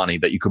pile of money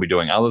that you could be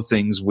doing other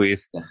things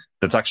with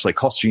that's actually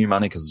costing you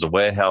money because it's a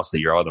warehouse that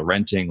you're either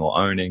renting or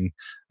owning.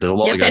 There's a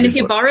lot that goes and if into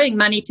you're it. Borrowing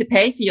money to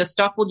pay for your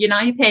stock, well,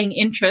 now you're paying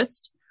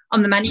interest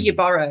on the money you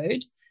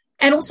borrowed.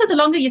 And also the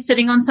longer you're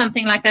sitting on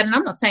something like that, and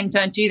I'm not saying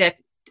don't do that,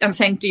 I'm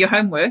saying do your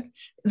homework.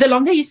 The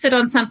longer you sit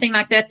on something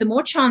like that, the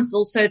more chance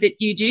also that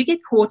you do get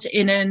caught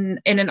in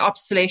an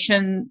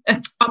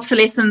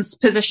obsolescence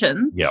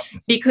position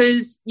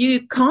because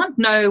you can't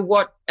know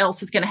what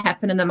else is going to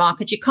happen in the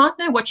market. You can't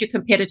know what your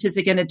competitors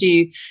are going to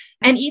do.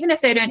 And even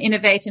if they don't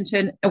innovate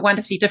into a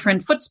wonderfully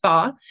different foot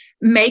spa,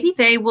 maybe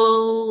they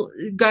will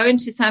go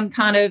into some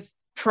kind of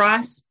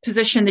price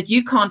position that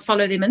you can't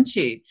follow them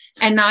into.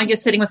 And now you're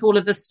sitting with all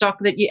of this stock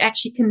that you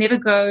actually can never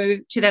go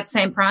to that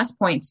same price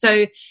point.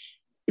 So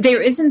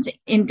there isn't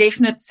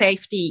indefinite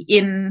safety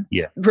in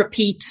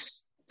repeat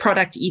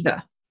product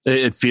either.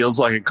 It feels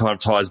like it kind of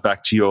ties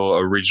back to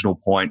your original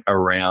point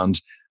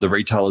around the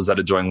retailers that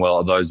are doing well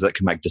are those that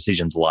can make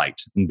decisions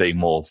late and be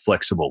more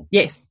flexible.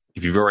 Yes.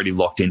 If you've already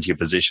locked into your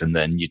position,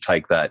 then you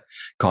take that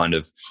kind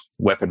of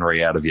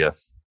weaponry out of your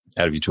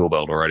tool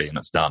belt already and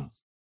it's done.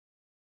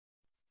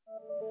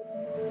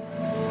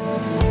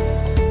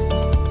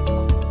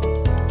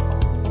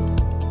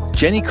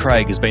 Jenny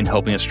Craig has been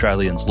helping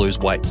Australians lose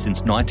weight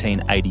since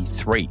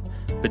 1983.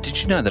 But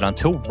did you know that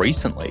until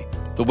recently,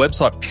 the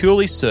website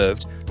purely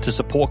served to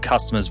support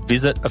customers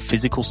visit a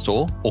physical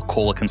store or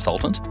call a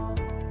consultant?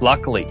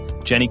 Luckily,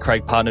 Jenny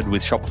Craig partnered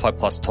with Shopify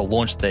Plus to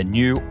launch their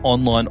new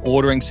online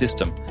ordering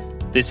system.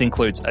 This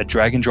includes a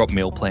drag and drop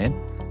meal plan,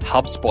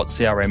 HubSpot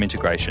CRM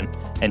integration,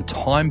 and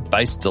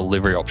time-based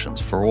delivery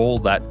options for all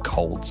that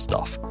cold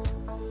stuff.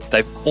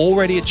 They've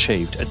already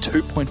achieved a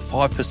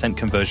 2.5%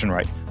 conversion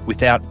rate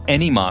without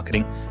any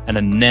marketing and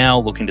are now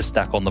looking to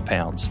stack on the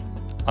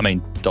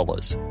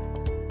dollars.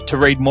 To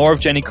read more of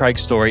Jenny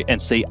Craig's story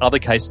and see other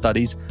case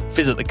studies,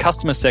 visit the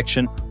customer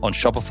section on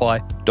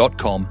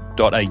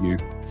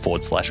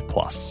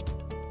shopify.com.au/plus.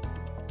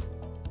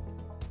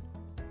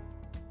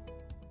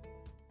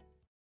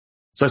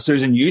 So,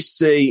 Susan, you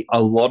see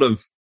a lot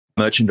of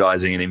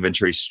merchandising and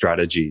inventory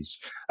strategies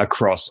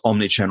across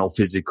omnichannel,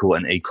 physical,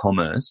 and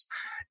e-commerce.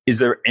 Is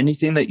there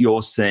anything that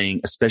you're seeing,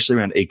 especially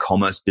around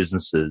e-commerce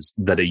businesses,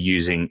 that are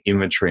using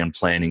inventory and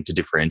planning to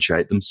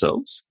differentiate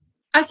themselves?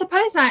 I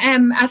suppose I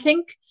am. I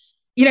think,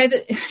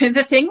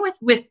 the thing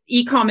with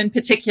e-com in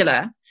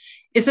particular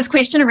is this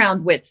question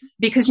around width,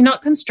 because you're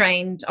not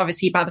constrained,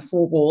 obviously, by the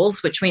four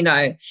walls, which we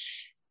know.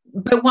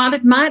 But while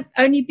it might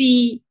only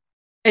be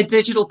a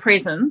digital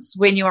presence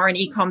when you are an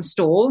e-com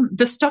store,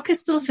 the stock is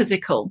still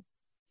physical.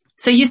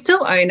 So you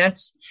still own it.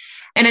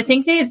 And I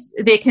think there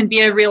can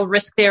be a real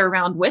risk there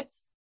around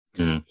width,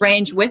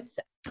 range width,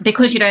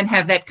 because you don't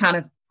have that kind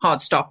of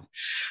hard stop.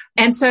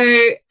 And so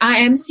I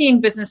am seeing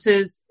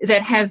businesses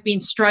that have been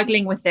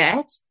struggling with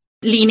that,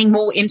 leaning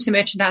more into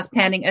merchandise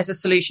planning as a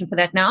solution for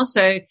that now.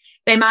 So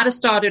they might have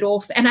started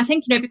off, and I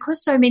think,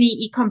 because so many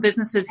e-com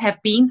businesses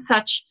have been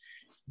such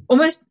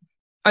almost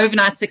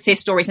overnight success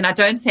stories, and I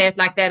don't say it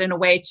like that in a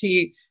way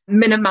to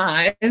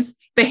minimize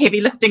the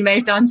heavy lifting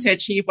they've done to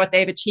achieve what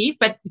they've achieved,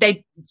 but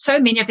so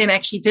many of them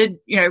actually did,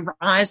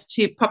 rise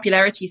to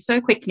popularity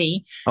so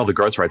quickly. Oh, the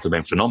growth rates have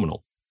been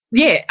phenomenal.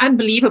 Yeah,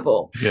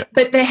 unbelievable. Yeah.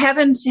 But they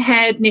haven't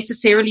had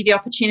necessarily the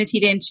opportunity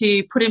then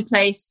to put in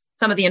place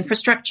some of the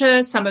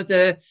infrastructure, some of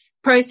the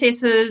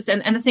processes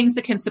and the things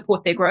that can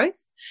support their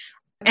growth.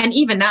 And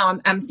even now,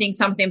 I'm seeing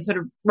some of them sort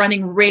of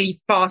running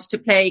really fast to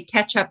play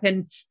catch up.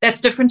 And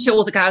that's different to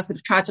all the guys that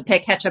have tried to play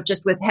catch up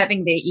just with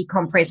having their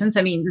e-com presence.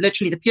 I mean,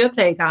 literally the pure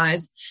play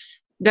guys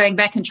going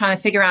back and trying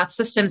to figure out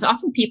systems.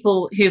 Often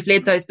people who've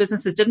led those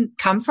businesses didn't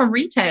come from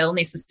retail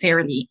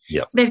necessarily.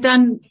 Yep. They've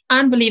done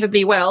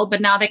unbelievably well,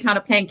 but now they're kind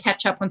of playing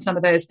catch up on some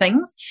of those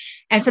things.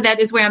 And so that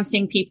is where I'm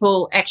seeing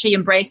people actually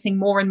embracing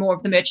more and more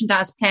of the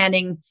merchandise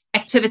planning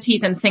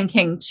activities and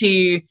thinking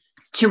to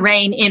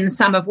rein in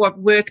some of what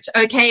worked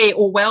okay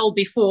or well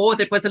before,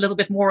 that was a little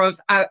bit more of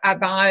I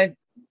buy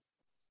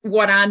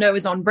what I know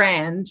is on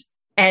brand,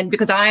 and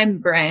because I am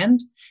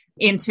brand,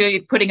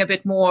 into putting a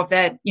bit more of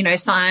that,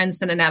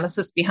 science and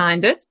analysis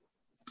behind it.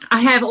 I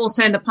have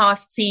also in the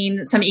past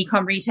seen some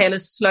e-com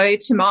retailers slow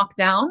to mark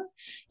down.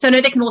 So I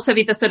know there can also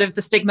be the sort of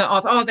the stigma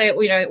of, they're,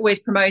 always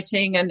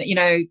promoting and,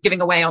 giving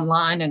away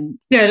online, and,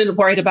 a little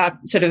worried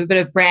about sort of a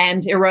bit of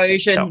brand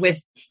erosion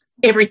with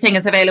everything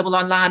is available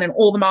online and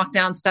all the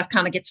markdown stuff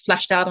kind of gets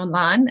flushed out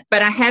online.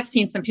 But I have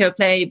seen some pure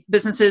play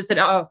businesses that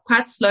are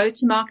quite slow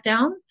to mark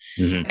down.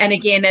 Mm-hmm. And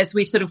again, as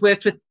we've sort of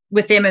worked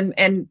with them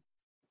and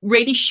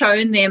really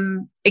shown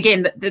them,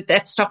 again,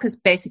 that stock is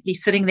basically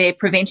sitting there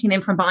preventing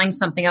them from buying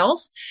something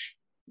else,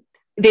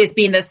 there's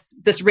been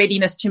this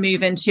readiness to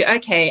move into,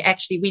 okay,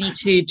 actually, we need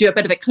to do a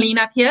bit of a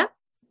cleanup here.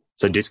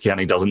 So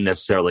discounting doesn't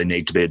necessarily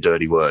need to be a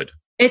dirty word.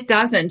 It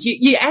doesn't.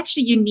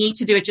 You need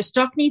to do it. Your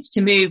stock needs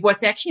to move.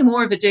 What's actually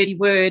more of a dirty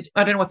word,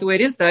 I don't know what the word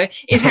is though,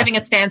 is having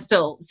it stand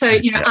still. So,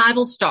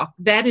 idle stock,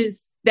 that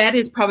is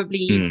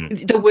probably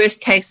the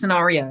worst case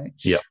scenario.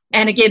 Yeah.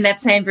 And again, that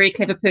same very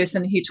clever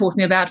person who taught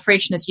me about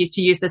freshness used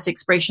to use this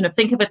expression of,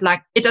 think of it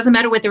like, it doesn't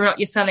matter whether or not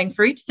you're selling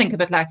fruit, think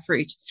of it like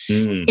fruit.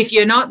 If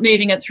you're not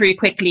moving it through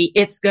quickly,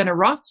 it's going to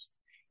rot.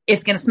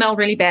 It's going to smell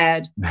really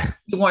bad.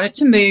 You want it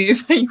to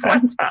move. You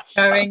want it to keep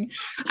going.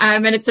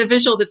 And it's a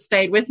visual that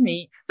stayed with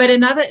me. But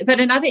another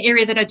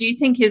area that I do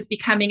think is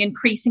becoming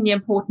increasingly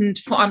important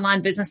for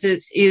online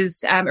businesses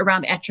is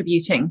around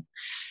attributing.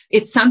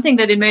 It's something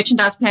that in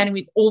merchandise planning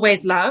we've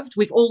always loved.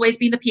 We've always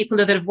been the people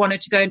that have wanted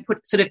to go and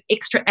put sort of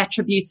extra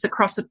attributes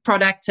across a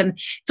product. And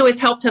it's always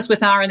helped us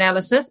with our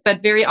analysis,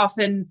 but very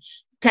often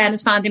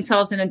planners find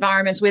themselves in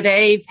environments where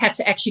they've had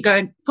to actually go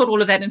and put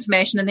all of that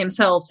information in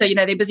themselves. So,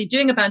 they're busy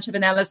doing a bunch of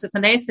analysis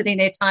and they're sitting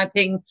there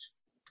typing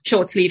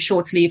short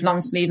sleeve,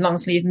 long sleeve,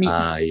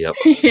 yep.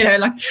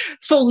 Like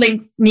full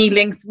length, knee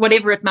length,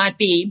 whatever it might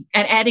be,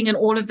 and adding in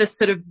all of this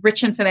sort of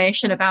rich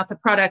information about the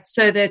product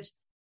so that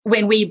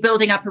when we're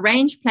building up a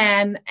range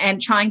plan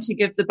and trying to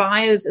give the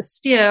buyers a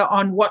steer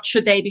on what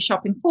should they be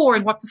shopping for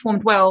and what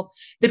performed well,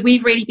 that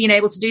we've really been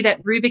able to do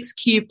that Rubik's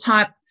Cube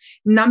type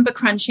number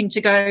crunching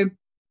to go,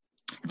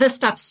 this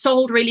stuff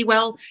sold really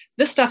well.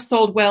 This stuff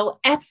sold well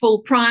at full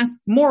price.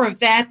 More of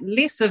that,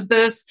 less of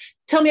this.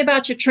 Tell me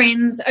about your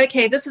trends.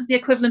 Okay, this is the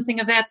equivalent thing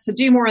of that, so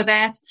do more of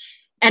that.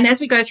 And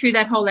as we go through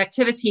that whole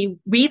activity,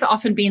 we've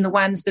often been the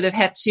ones that have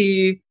had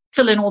to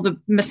fill in all the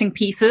missing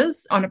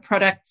pieces on a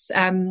product's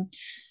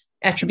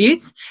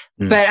attributes.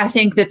 But I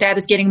think that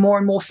is getting more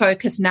and more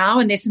focused now.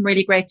 And there's some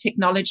really great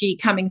technology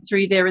coming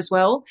through there as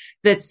well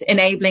that's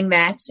enabling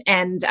that.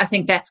 And I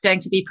think that's going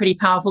to be pretty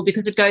powerful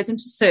because it goes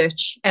into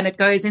search and it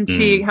goes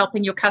into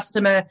helping your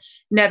customer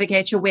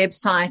navigate your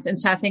website. And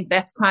so I think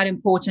that's quite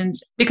important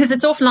because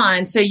it's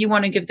offline. So you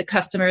want to give the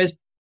customers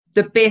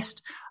the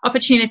best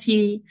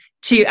opportunity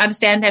to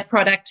understand that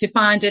product, to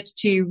find it,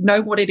 to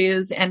know what it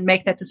is and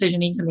make that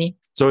decision easily.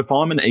 So if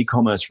I'm an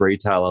e-commerce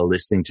retailer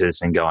listening to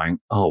this and going,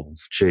 oh,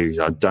 geez,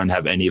 I don't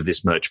have any of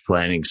this merch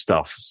planning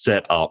stuff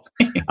set up.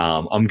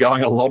 I'm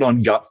going a lot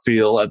on gut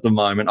feel at the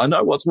moment. I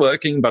know what's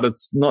working, but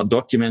it's not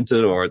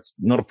documented or it's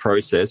not a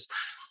process.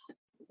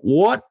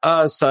 What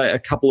are, say, a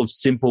couple of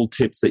simple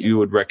tips that you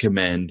would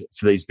recommend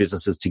for these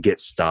businesses to get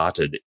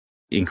started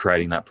in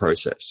creating that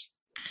process?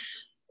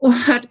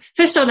 Well,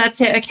 first of all, I'd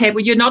say, okay,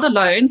 well, you're not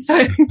alone,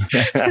 so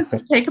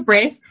take a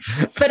breath.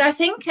 But I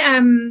think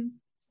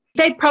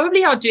they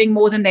probably are doing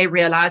more than they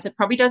realize. It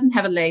probably doesn't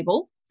have a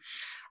label.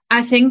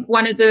 I think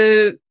one of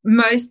the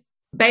most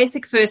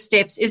basic first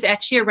steps is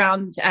actually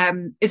around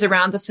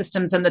the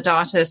systems and the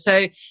data.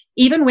 So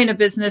even when a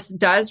business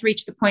does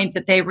reach the point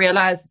that they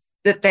realize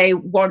that they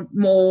want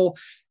more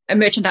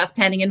merchandise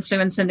planning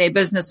influence in their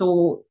business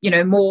or,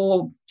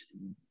 more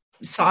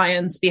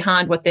science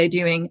behind what they're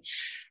doing,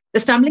 the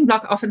stumbling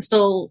block often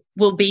still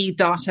will be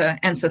data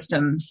and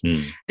systems.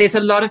 There's a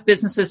lot of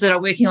businesses that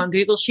are working on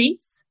Google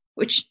Sheets,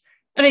 which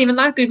I don't even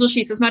like Google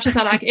Sheets as much as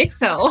I like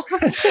Excel.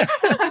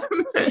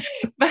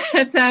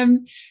 But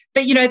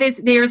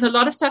there is a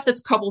lot of stuff that's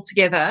cobbled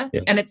together,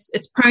 and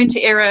it's prone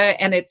to error,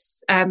 and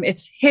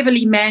it's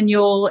heavily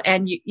manual.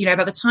 And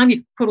by the time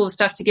you've put all the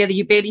stuff together,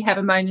 you barely have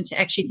a moment to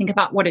actually think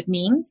about what it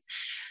means.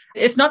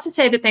 It's not to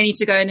say that they need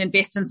to go and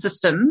invest in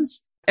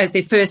systems as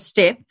their first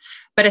step,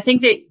 but I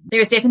think that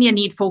there is definitely a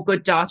need for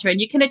good data, and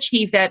you can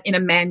achieve that in a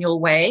manual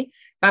way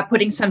by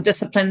putting some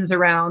disciplines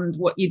around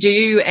what you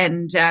do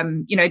and,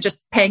 just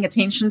paying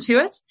attention to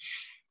it.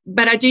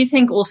 But I do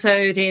think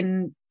also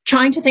then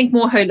trying to think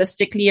more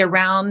holistically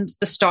around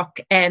the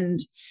stock and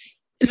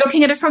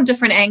looking at it from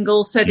different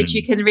angles so that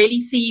you can really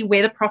see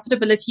where the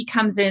profitability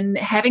comes in,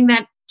 having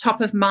that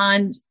top of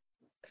mind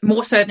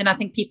more so than I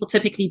think people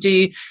typically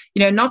do,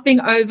 not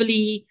being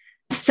overly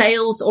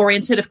sales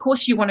oriented. Of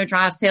course you want to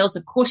drive sales.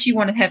 Of course you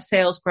want to have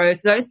sales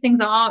growth. Those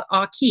things are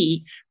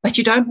key, but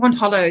you don't want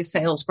hollow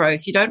sales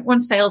growth. You don't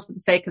want sales for the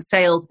sake of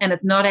sales, and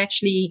it's not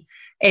actually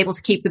able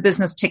to keep the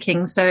business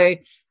ticking. So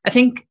I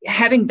think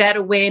having that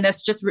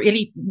awareness, just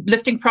really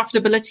lifting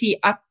profitability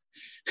up,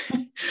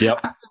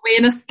 up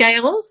awareness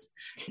scales,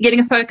 getting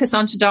a focus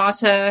onto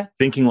data.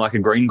 Thinking like a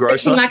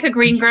greengrocer.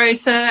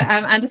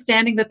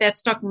 Understanding that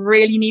stock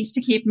really needs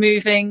to keep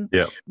moving.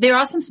 Yeah. There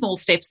are some small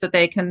steps that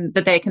they can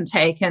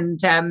take.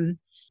 And, and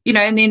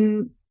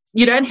then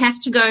you don't have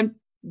to go and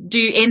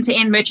do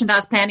end-to-end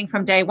merchandise planning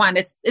from day one.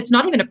 It's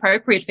not even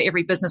appropriate for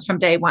every business from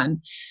day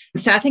one.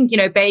 So I think,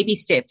 baby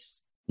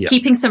steps,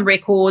 keeping some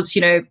records,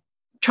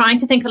 trying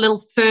to think a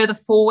little further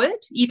forward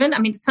even. I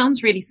mean, it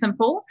sounds really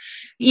simple.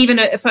 Even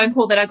a phone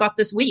call that I got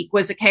this week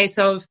was a case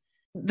of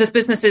this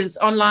business is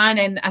online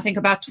and I think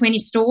about 20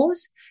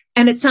 stores.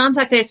 And it sounds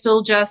like they're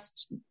still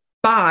just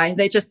buy.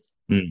 They just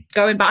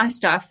go and buy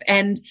stuff.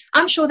 And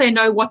I'm sure they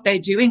know what they're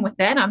doing with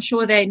that. I'm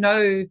sure they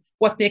know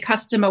what their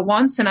customer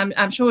wants. And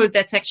I'm sure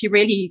that's actually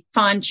really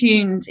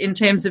fine-tuned in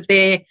terms of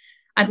their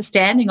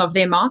understanding of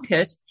their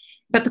market.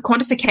 But the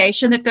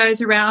quantification that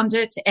goes around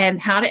it and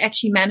how to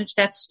actually manage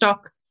that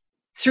stock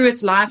through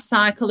its life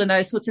cycle and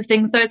those sorts of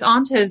things, those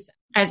aren't as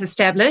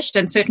established,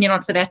 and certainly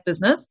not for that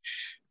business.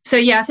 So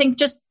I think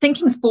just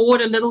thinking forward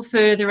a little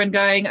further and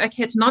going,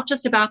 okay, it's not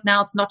just about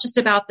now, it's not just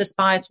about this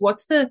buy, it's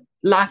what's the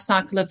life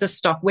cycle of the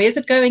stock? Where's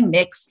it going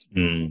next?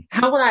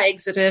 How will I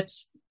exit it?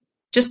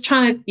 Just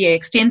trying to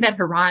extend that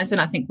horizon,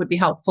 I think, would be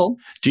helpful.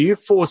 Do you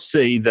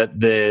foresee that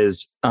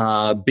there's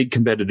big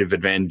competitive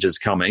advantages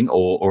coming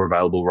or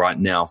available right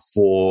now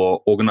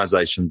for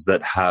organizations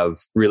that have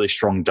really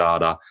strong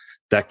data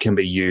that can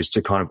be used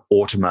to kind of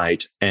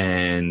automate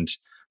and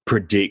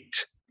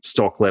predict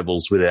stock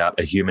levels without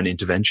a human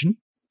intervention?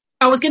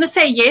 I was going to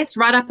say yes,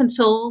 right up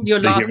until your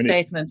last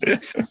statement,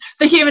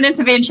 the human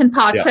intervention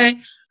part. Yeah. So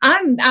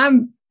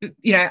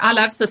I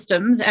love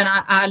systems, and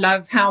I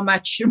love how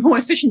much more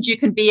efficient you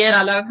can be, and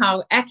I love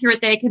how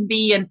accurate they can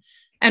be, and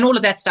all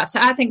of that stuff.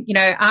 So I think,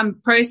 I'm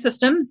pro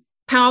systems,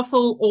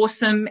 powerful,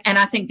 awesome, and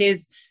I think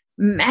there's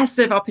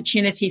massive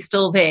opportunity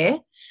still there.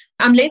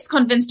 I'm less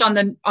convinced on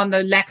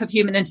the lack of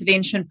human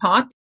intervention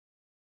part,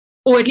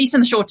 or at least in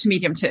the short to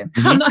medium term.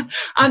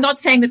 I'm not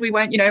saying that we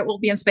won't, we'll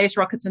be in space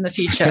rockets in the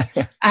future.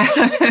 But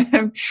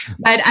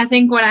I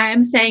think what I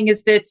am saying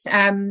is that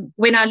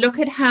when I look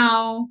at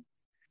how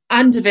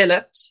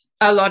undeveloped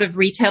a lot of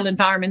retail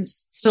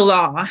environments still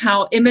are,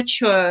 how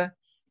immature,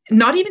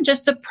 not even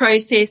just the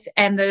process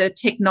and the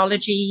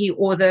technology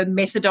or the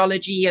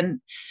methodology and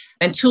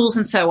tools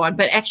and so on,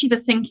 but actually the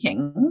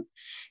thinking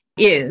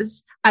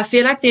is, I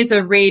feel like there's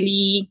a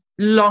really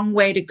long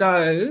way to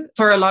go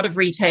for a lot of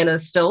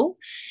retailers still.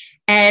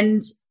 And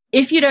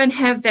if you don't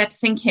have that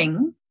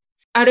thinking,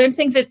 I don't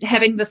think that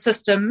having the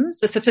systems,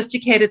 the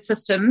sophisticated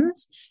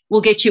systems,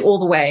 will get you all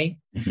the way.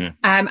 Mm-hmm.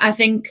 I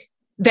think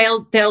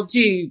they'll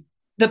do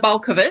the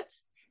bulk of it.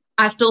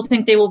 I still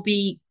think there will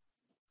be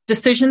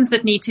decisions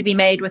that need to be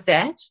made with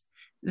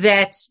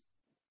that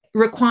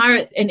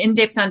require an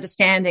in-depth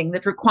understanding,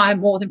 that require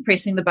more than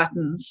pressing the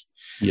buttons.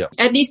 Yeah.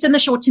 At least in the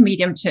short to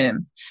medium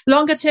term.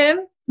 Longer term,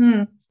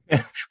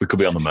 we could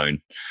be on the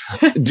moon.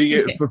 Do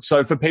you?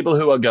 So for people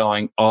who are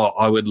going,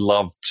 I would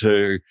love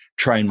to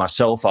train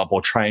myself up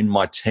or train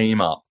my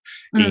team up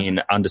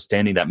in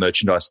understanding that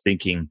merchandise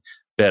thinking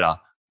better,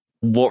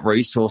 what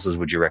resources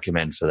would you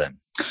recommend for them?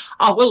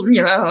 Oh, well,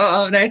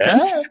 Nathan.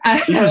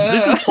 Yeah?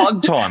 This is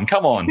plug time.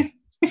 Come on.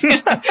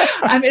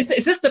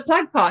 Is this the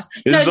plug part?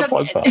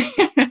 Plug part.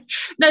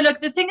 No,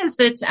 look, the thing is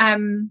that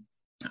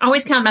I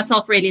always count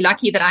myself really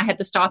lucky that I had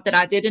the start that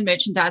I did in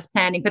merchandise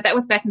planning, but that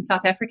was back in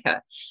South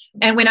Africa.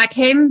 And when I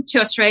came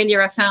to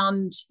Australia, I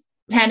found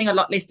planning a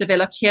lot less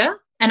developed here.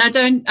 And I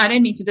don't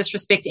mean to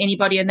disrespect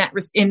anybody in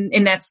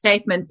that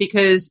statement,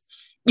 because,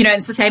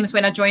 it's the same as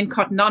when I joined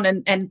Cotton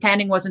On and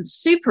planning wasn't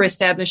super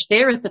established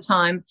there at the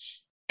time.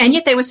 And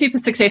yet they were super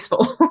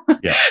successful.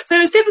 Yeah. So it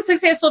was super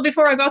successful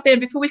before I got there,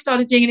 before we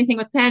started doing anything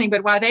with planning.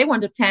 But why they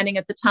wanted planning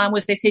at the time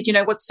was they said,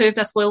 what served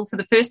us well for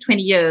the first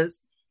 20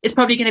 years is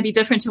probably going to be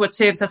different to what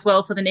serves us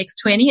well for the next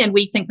 20. And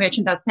we think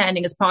merchandise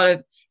planning is part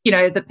of,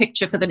 the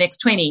picture for the next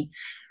 20.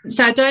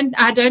 So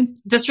I don't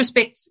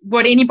disrespect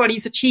what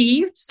anybody's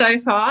achieved so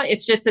far.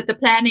 It's just that the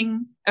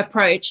planning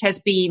approach has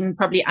been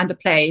probably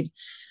underplayed.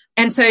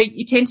 And so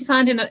you tend to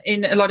find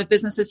in a lot of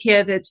businesses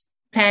here that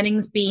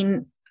planning's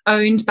been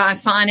owned by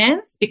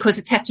finance because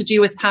it's had to do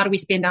with how do we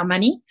spend our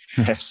money,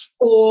 yes,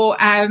 or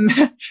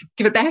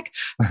give it back,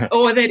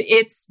 or that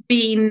it's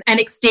been an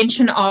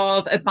extension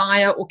of a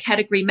buyer or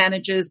category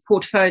manager's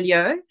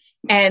portfolio.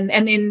 And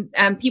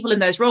then people in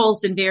those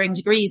roles in varying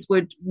degrees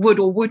would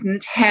or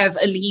wouldn't have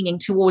a leaning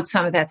towards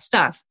some of that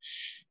stuff.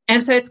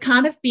 And so it's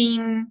kind of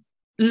been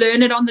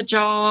learn it on the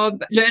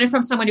job, learn it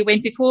from someone who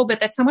went before, but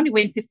that someone who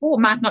went before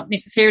might not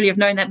necessarily have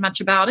known that much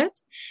about it.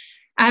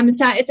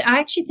 So I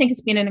actually think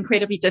it's been an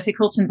incredibly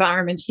difficult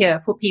environment here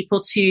for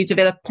people to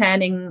develop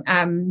planning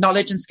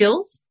knowledge and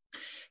skills.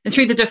 And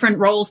through the different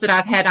roles that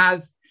I've had,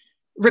 I've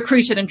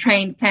recruited and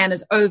trained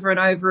planners over and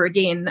over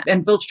again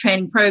and built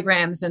training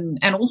programs and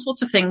all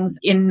sorts of things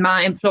in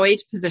my employed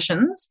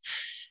positions.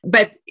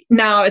 But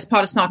now, as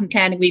part of Smart and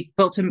Planning, we've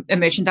built a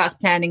merchandise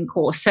planning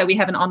course. So we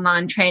have an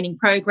online training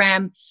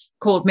program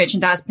called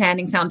Merchandise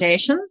Planning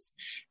Foundations.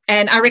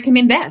 And I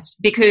recommend that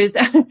because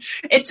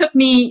it took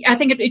me, I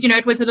think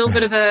it was a little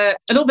bit of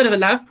a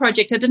love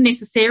project. I didn't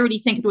necessarily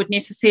think it would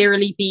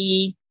necessarily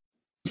be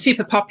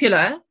super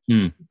popular,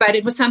 but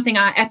it was something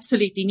I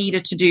absolutely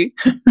needed to do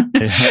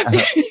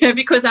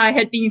because I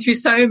had been through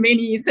so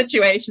many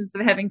situations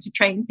of having to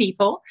train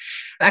people.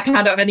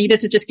 I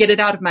needed to just get it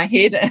out of my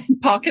head and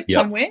park it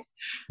somewhere.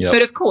 Yep.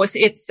 But of course,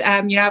 it's,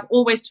 I've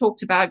always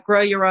talked about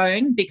grow your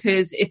own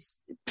because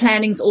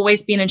planning's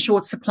always been in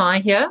short supply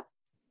here.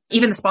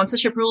 Even the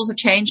sponsorship rules have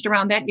changed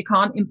around that. You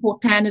can't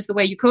import planners the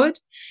way you could.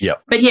 Yeah.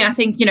 But I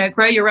think,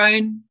 grow your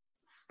own.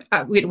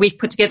 We've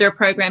put together a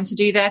program to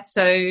do that.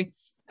 So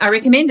I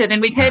recommend it.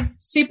 And we've had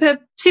super,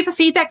 super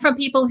feedback from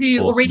people who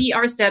already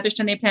are established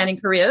in their planning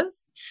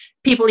careers.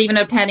 People even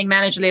at planning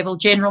manager level,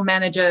 general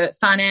manager,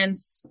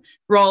 finance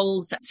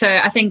roles. So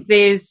I think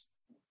because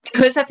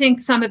I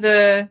think some of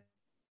the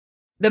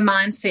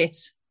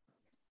mindset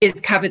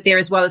is covered there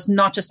as well. It's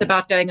not just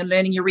about going and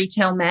learning your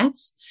retail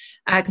maths,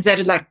 because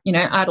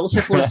I'd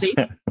also fall asleep.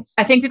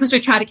 I think because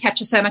we try to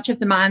capture so much of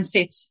the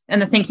mindset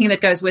and the thinking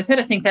that goes with it,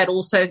 I think that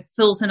also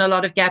fills in a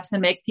lot of gaps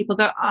and makes people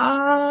go,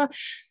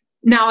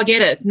 now I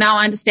get it. Now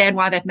I understand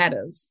why that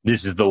matters.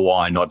 This is the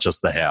why, not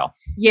just the how.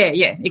 Yeah,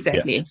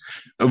 exactly. Yeah.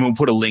 And we'll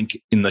put a link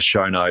in the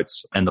show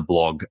notes and the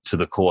blog to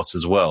the course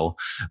as well.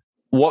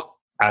 What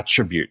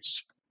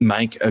attributes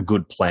make a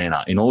good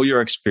planner in all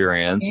your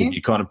experience? If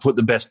you kind of put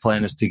the best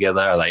planners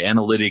together, are they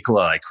analytical?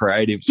 Are they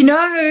creative?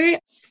 I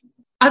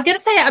was going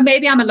to say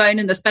maybe I'm alone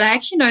in this, but I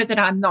actually know that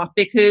I'm not,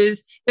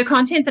 because the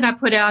content that I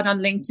put out on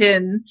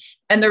LinkedIn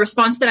and the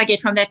response that I get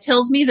from that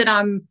tells me that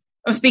I'm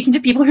speaking to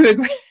people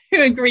who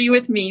agree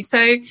with me.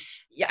 So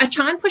I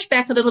try and push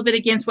back a little bit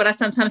against what I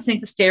sometimes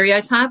think the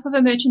stereotype of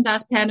a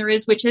merchandise planner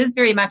is, which is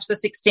very much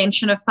this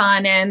extension of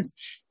finance,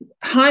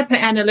 hyper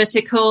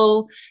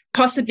analytical,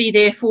 possibly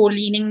therefore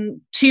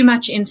leaning too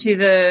much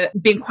into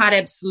being quite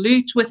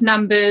absolute with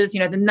numbers.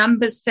 The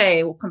numbers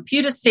say, or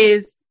computer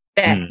says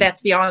that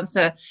that's the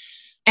answer.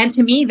 And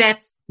to me,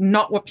 that's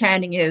not what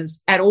planning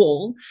is at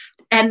all.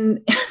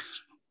 And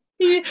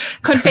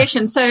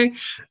confession. So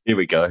here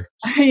we go.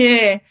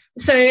 Yeah.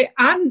 So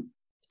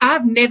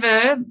I've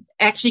never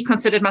actually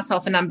considered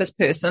myself a numbers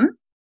person.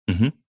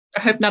 Mm-hmm.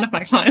 I hope none of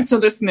my clients are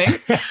listening.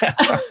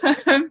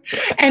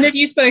 And if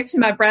you spoke to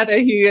my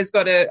brother, who has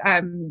got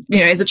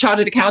is a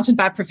chartered accountant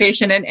by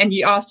profession, and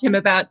you asked him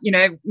about,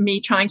 me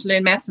trying to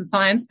learn maths and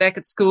science back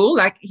at school,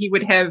 like he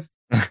would have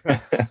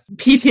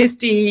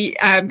PTSD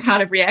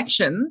kind of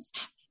reactions.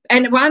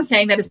 And why I'm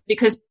saying that is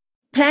because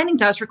planning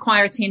does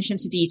require attention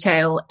to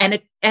detail, and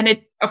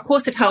it of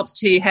course it helps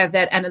to have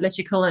that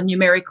analytical and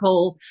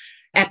numerical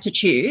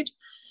aptitude.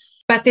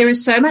 But there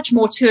is so much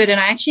more to it. And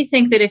I actually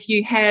think that if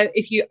you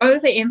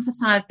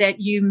overemphasize that,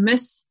 you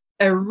miss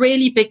a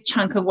really big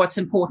chunk of what's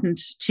important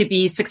to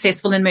be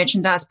successful in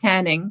merchandise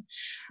planning,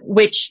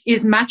 which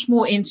is much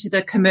more into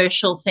the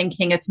commercial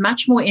thinking. It's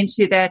much more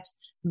into that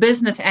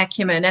business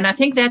acumen. And I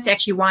think that's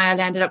actually why I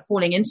landed up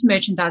falling into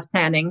merchandise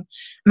planning.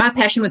 My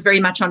passion was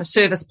very much on a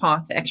service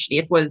path, actually.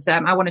 It was,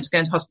 I wanted to go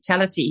into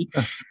hospitality.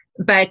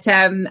 But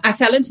I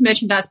fell into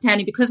merchandise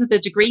planning because of the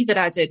degree that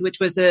I did, which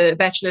was a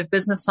Bachelor of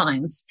Business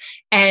Science.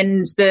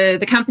 And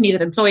the company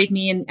that employed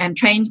me and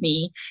trained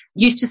me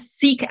used to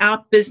seek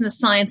out business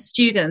science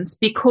students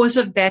because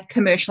of that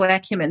commercial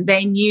acumen.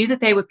 They knew that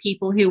they were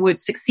people who would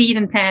succeed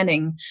in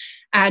planning,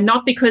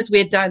 not because we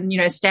had done,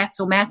 stats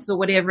or maths or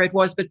whatever it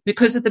was, but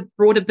because of the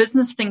broader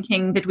business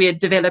thinking that we had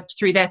developed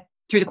through the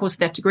course of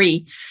that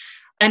degree.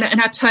 And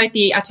I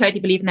totally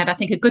believe in that. I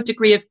think a good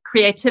degree of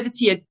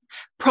creativity,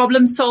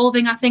 problem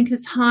solving, I think,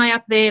 is high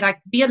up there.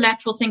 Like, be a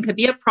lateral thinker,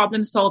 be a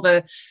problem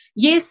solver.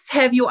 Yes,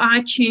 have your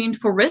eye tuned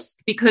for risk,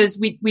 because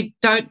we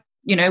don't,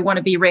 want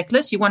to be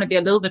reckless. You want to be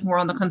a little bit more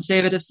on the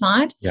conservative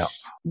side. Yeah.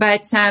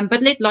 But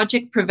let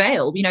logic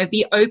prevail.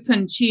 Be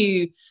open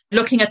to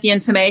looking at the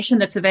information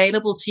that's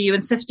available to you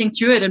and sifting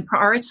through it and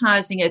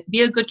prioritizing it.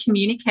 Be a good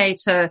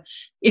communicator.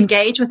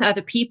 Engage with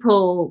other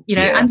people.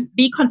 And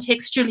be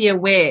contextually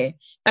aware.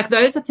 Like,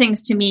 those are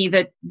things to me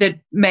that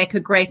make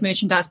a great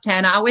merchandise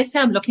planner. I always say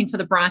I'm looking for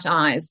the bright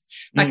eyes.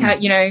 Like,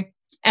 and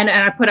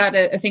I put out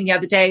a thing the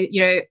other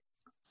day.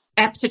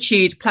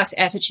 Aptitude plus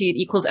attitude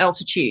equals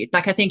altitude.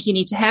 Like, I think you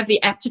need to have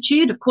the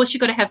aptitude. Of course, you've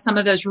got to have some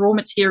of those raw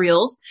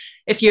materials.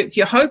 If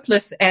you're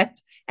hopeless at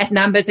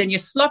numbers and you're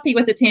sloppy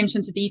with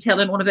attention to detail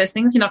and all of those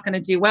things, you're not going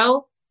to do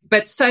well.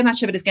 But so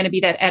much of it is going to be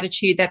that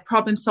attitude, that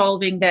problem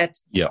solving, that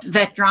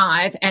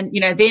drive. And,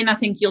 then I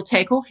think you'll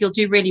take off. You'll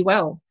do really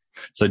well.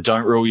 So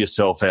don't rule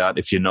yourself out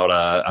if you're not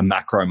a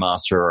macro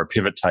master or a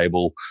pivot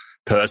table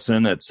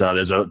person. It's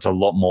a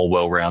lot more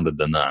well-rounded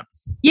than that.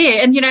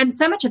 Yeah. And,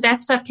 so much of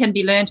that stuff can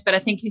be learned, but I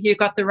think if you've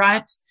got the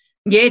right,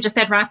 just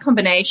that right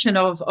combination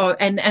of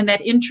and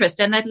that interest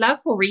and that love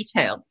for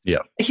retail. Yeah.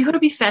 You've got to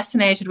be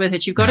fascinated with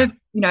it. You've got to,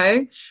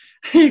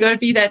 you've got to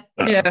be that,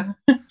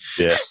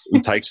 Yes.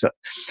 It takes that.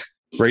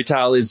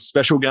 Retail is a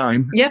special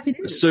game. Yep, it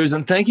is.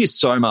 Susan, thank you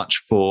so much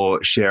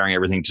for sharing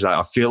everything today.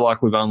 I feel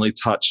like we've only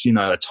touched,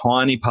 a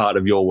tiny part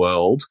of your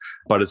world,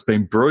 but it's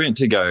been brilliant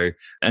to go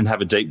and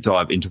have a deep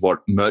dive into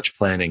what merch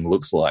planning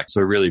looks like. So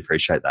I really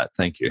appreciate that.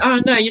 Thank you.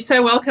 Oh, no, you're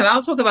so welcome.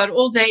 I'll talk about it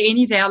all day,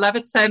 any day. I love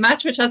it so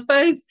much, which I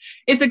suppose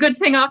is a good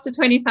thing after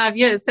 25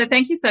 years. So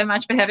thank you so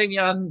much for having me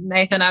on,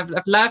 Nathan. I've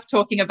loved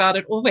talking about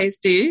it, always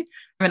do.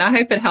 I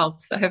hope it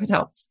helps.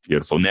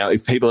 Beautiful. Now,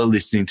 if people are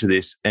listening to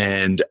this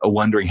and are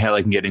wondering how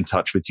they can get in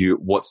touch with you,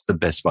 what's the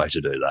best way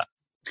to do that?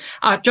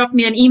 Drop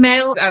me an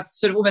email. I've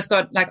sort of almost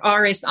got like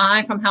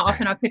RSI from how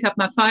often I pick up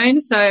my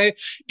phone. So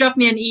drop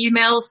me an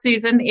email,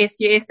 Susan,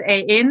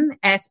 SUSAN,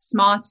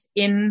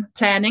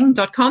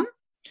 @smartinplanning.com.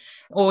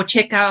 Or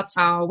check out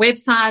our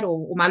website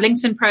or my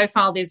LinkedIn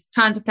profile. There's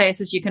tons of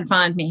places you can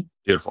find me.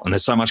 Beautiful. And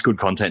there's so much good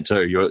content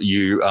too.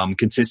 You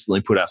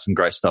consistently put out some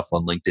great stuff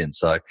on LinkedIn.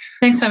 So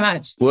thanks so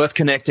much. Worth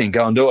connecting.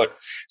 Go and do it.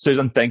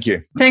 Susan, thank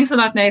you. Thanks a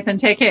lot, Nathan.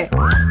 Take care.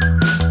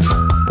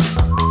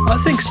 I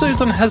think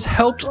Susan has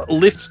helped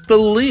lift the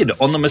lid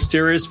on the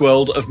mysterious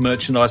world of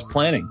merchandise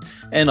planning.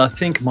 And I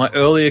think my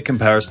earlier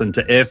comparison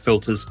to air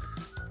filters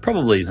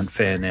probably isn't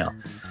fair now.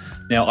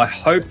 Now, I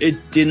hope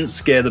it didn't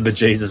scare the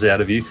bejesus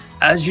out of you.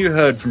 As you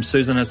heard from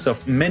Susan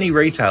herself, many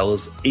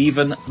retailers,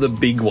 even the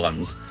big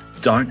ones,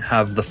 don't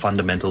have the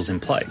fundamentals in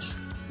place.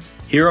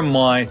 Here are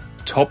my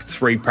top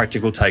 3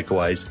 practical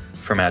takeaways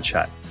from our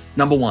chat.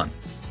 Number 1,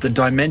 the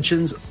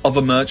dimensions of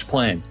a merch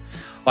plan.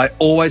 I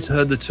always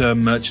heard the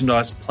term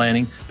merchandise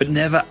planning, but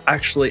never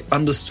actually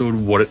understood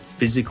what it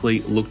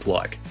physically looked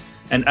like.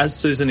 And as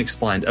Susan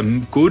explained, a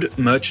good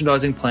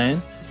merchandising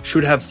plan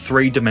should have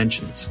 3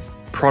 dimensions: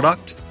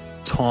 product,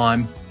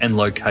 time, and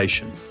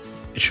location.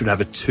 It should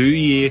have a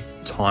 2-year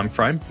time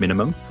frame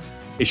minimum.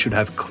 It should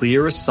have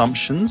clear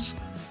assumptions,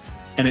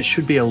 and it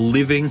should be a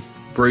living,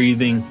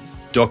 breathing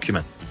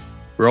document.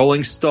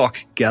 Rolling stock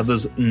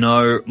gathers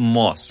no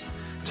moss.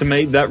 To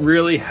me, that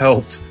really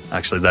helped.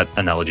 Actually, that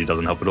analogy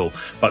doesn't help at all.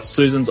 But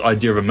Susan's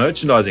idea of a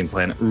merchandising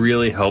plan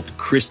really helped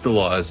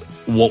crystallize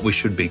what we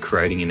should be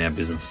creating in our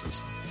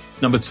businesses.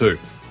 Number 2,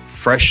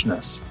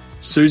 freshness.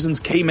 Susan's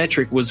key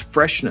metric was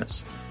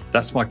freshness.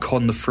 That's my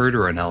Con the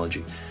Fruiter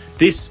analogy.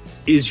 This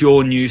is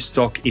your new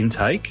stock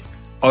intake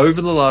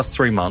over the last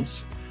 3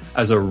 months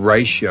as a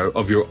ratio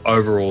of your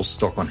overall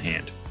stock on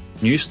hand.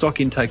 New stock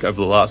intake over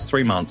the last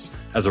 3 months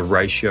as a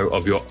ratio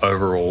of your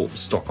overall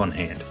stock on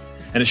hand.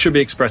 And it should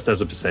be expressed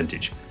as a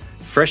percentage.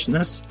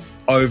 Freshness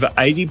over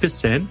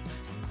 80%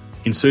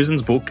 in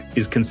Susan's book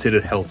is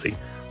considered healthy.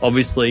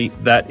 Obviously,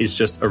 that is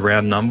just a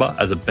round number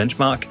as a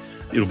benchmark.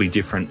 It'll be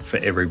different for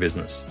every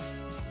business.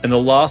 And the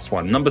last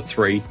one, number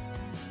 3,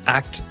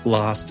 act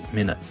last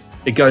minute.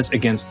 It goes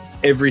against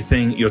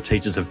everything your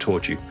teachers have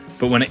taught you.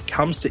 But when it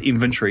comes to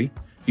inventory,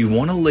 you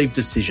want to leave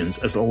decisions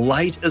as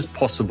late as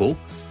possible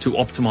to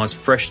optimize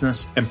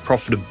freshness and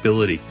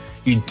profitability.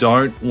 You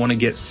don't want to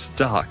get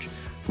stuck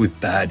with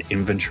bad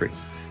inventory.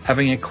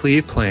 Having a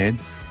clear plan,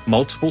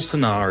 multiple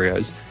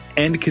scenarios,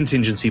 and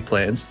contingency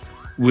plans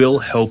will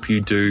help you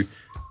do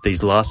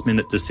these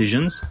last-minute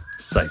decisions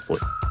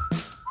safely.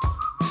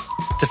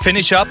 To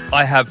finish up,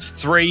 I have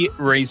 3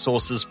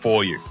 resources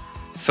for you.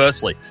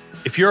 Firstly,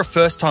 if you're a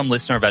first-time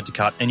listener of Add to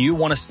Cart and you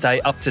want to stay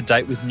up to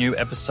date with new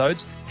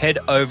episodes, head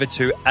over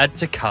to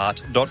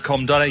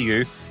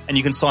addtocart.com.au and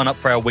you can sign up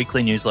for our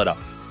weekly newsletter.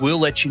 We'll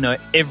let you know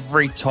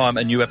every time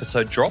a new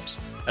episode drops,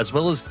 as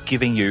well as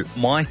giving you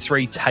my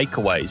 3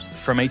 takeaways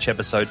from each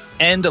episode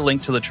and a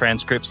link to the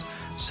transcripts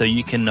so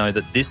you can know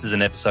that this is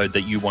an episode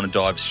that you want to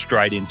dive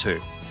straight into.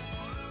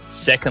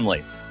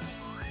 Secondly,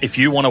 if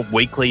you want a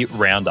weekly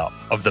roundup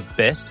of the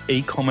best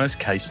e-commerce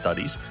case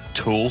studies,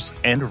 tools,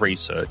 and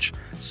research,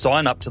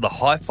 sign up to the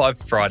High Five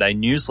Friday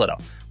newsletter,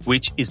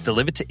 which is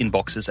delivered to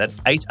inboxes at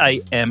 8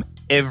 a.m.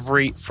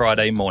 every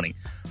Friday morning.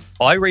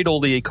 I read all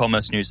the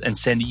e-commerce news and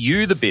send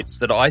you the bits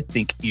that I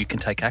think you can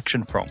take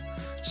action from.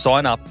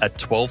 Sign up at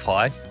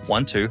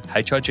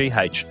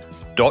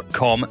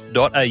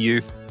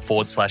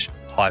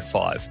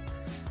 12high12high.com.au/high5.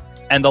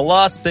 And the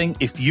last thing,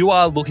 if you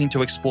are looking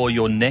to explore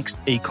your next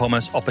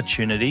e-commerce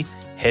opportunity,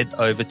 head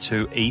over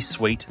to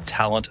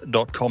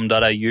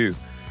esuitetalent.com.au.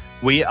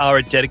 We are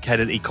a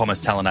dedicated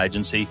e-commerce talent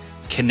agency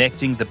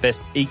connecting the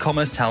best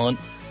e-commerce talent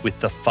with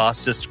the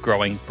fastest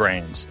growing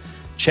brands.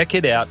 Check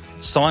it out,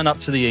 sign up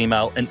to the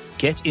email, and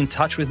get in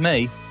touch with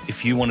me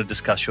if you want to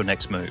discuss your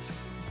next move.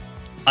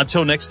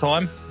 Until next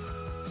time,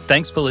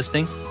 thanks for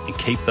listening and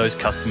keep those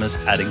customers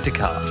adding to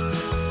cart.